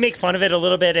 We make fun of it a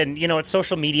little bit, and it's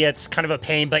social media. It's kind of a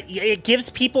pain, but it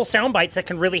gives people sound bites that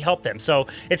can really help them. So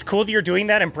it's cool that you're doing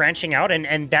that and branching out,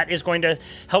 and that is going to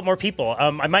help more people.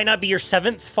 I might not be your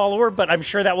 7th follower, but I'm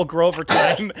sure that will grow over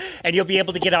time, and you'll be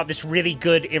able to get out this really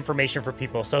good information for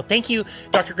people. So thank you,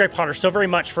 Dr. Greg Potter, so very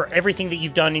much for everything that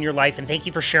you've done in your life, and thank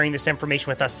you for sharing this information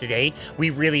with us today.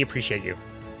 We really appreciate you.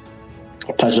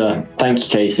 Pleasure. Thank you,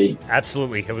 Casey.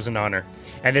 Absolutely. It was an honor.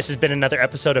 And this has been another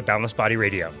episode of Boundless Body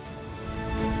Radio.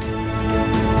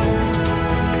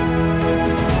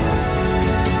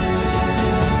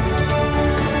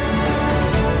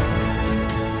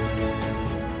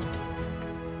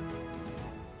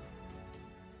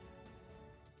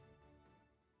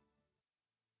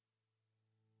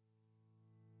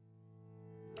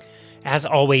 As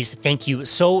always, thank you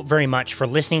so very much for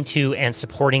listening to and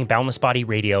supporting Boundless Body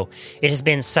Radio. It has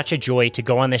been such a joy to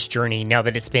go on this journey now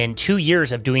that it's been 2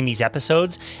 years of doing these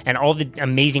episodes and all the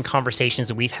amazing conversations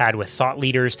that we've had with thought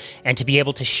leaders, and to be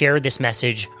able to share this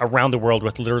message around the world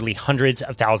with literally hundreds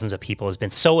of thousands of people has been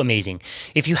so amazing.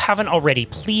 If you haven't already,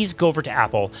 please go over to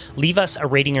Apple, leave us a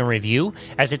rating and review,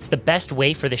 as it's the best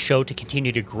way for the show to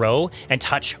continue to grow and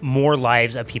touch more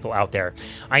lives of people out there.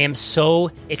 I am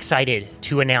so excited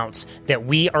to announce that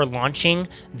we are launching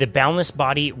the Boundless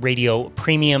Body Radio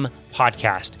Premium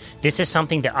podcast. This is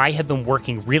something that I have been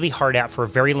working really hard at for a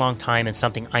very long time, and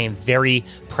something I am very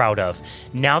proud of.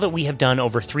 Now that we have done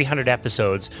over 300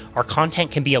 episodes, our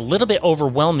content can be a little bit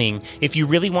overwhelming if you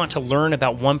really want to learn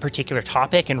about one particular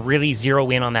topic and really zero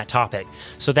in on that topic.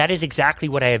 So that is exactly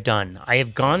what I have done. I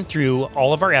have gone through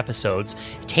all of our episodes,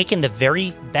 taken the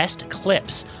very best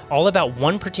clips all about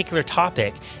one particular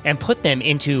topic, and put them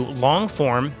into long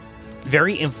form,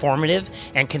 very informative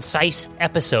and concise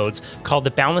episodes called the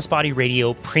Boundless Body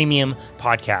Radio Premium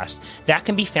Podcast. That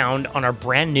can be found on our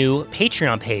brand new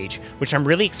Patreon page, which I'm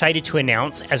really excited to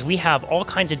announce, as we have all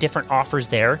kinds of different offers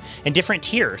there and different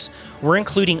tiers. We're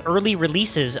including early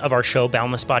releases of our show,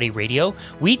 Boundless Body Radio.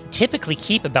 We typically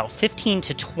keep about 15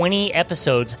 to 20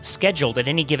 episodes scheduled at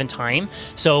any given time,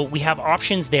 so we have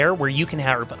options there where you can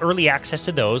have early access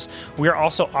to those. We're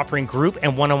also offering group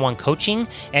and one-on-one coaching,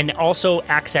 and also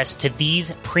access to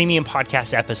these premium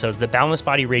podcast episodes, the Boundless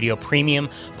Body Radio Premium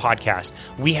Podcast.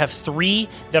 We have 3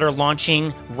 that are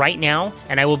launching right now,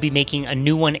 and I will be making a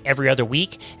new one every other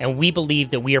week, and we believe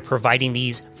that we are providing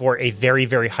these for a very,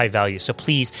 very high value. So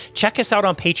please check us out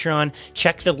on Patreon,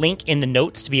 check the link in the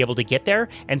notes to be able to get there,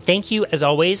 and thank you, as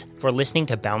always, for listening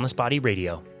to Boundless Body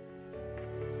Radio.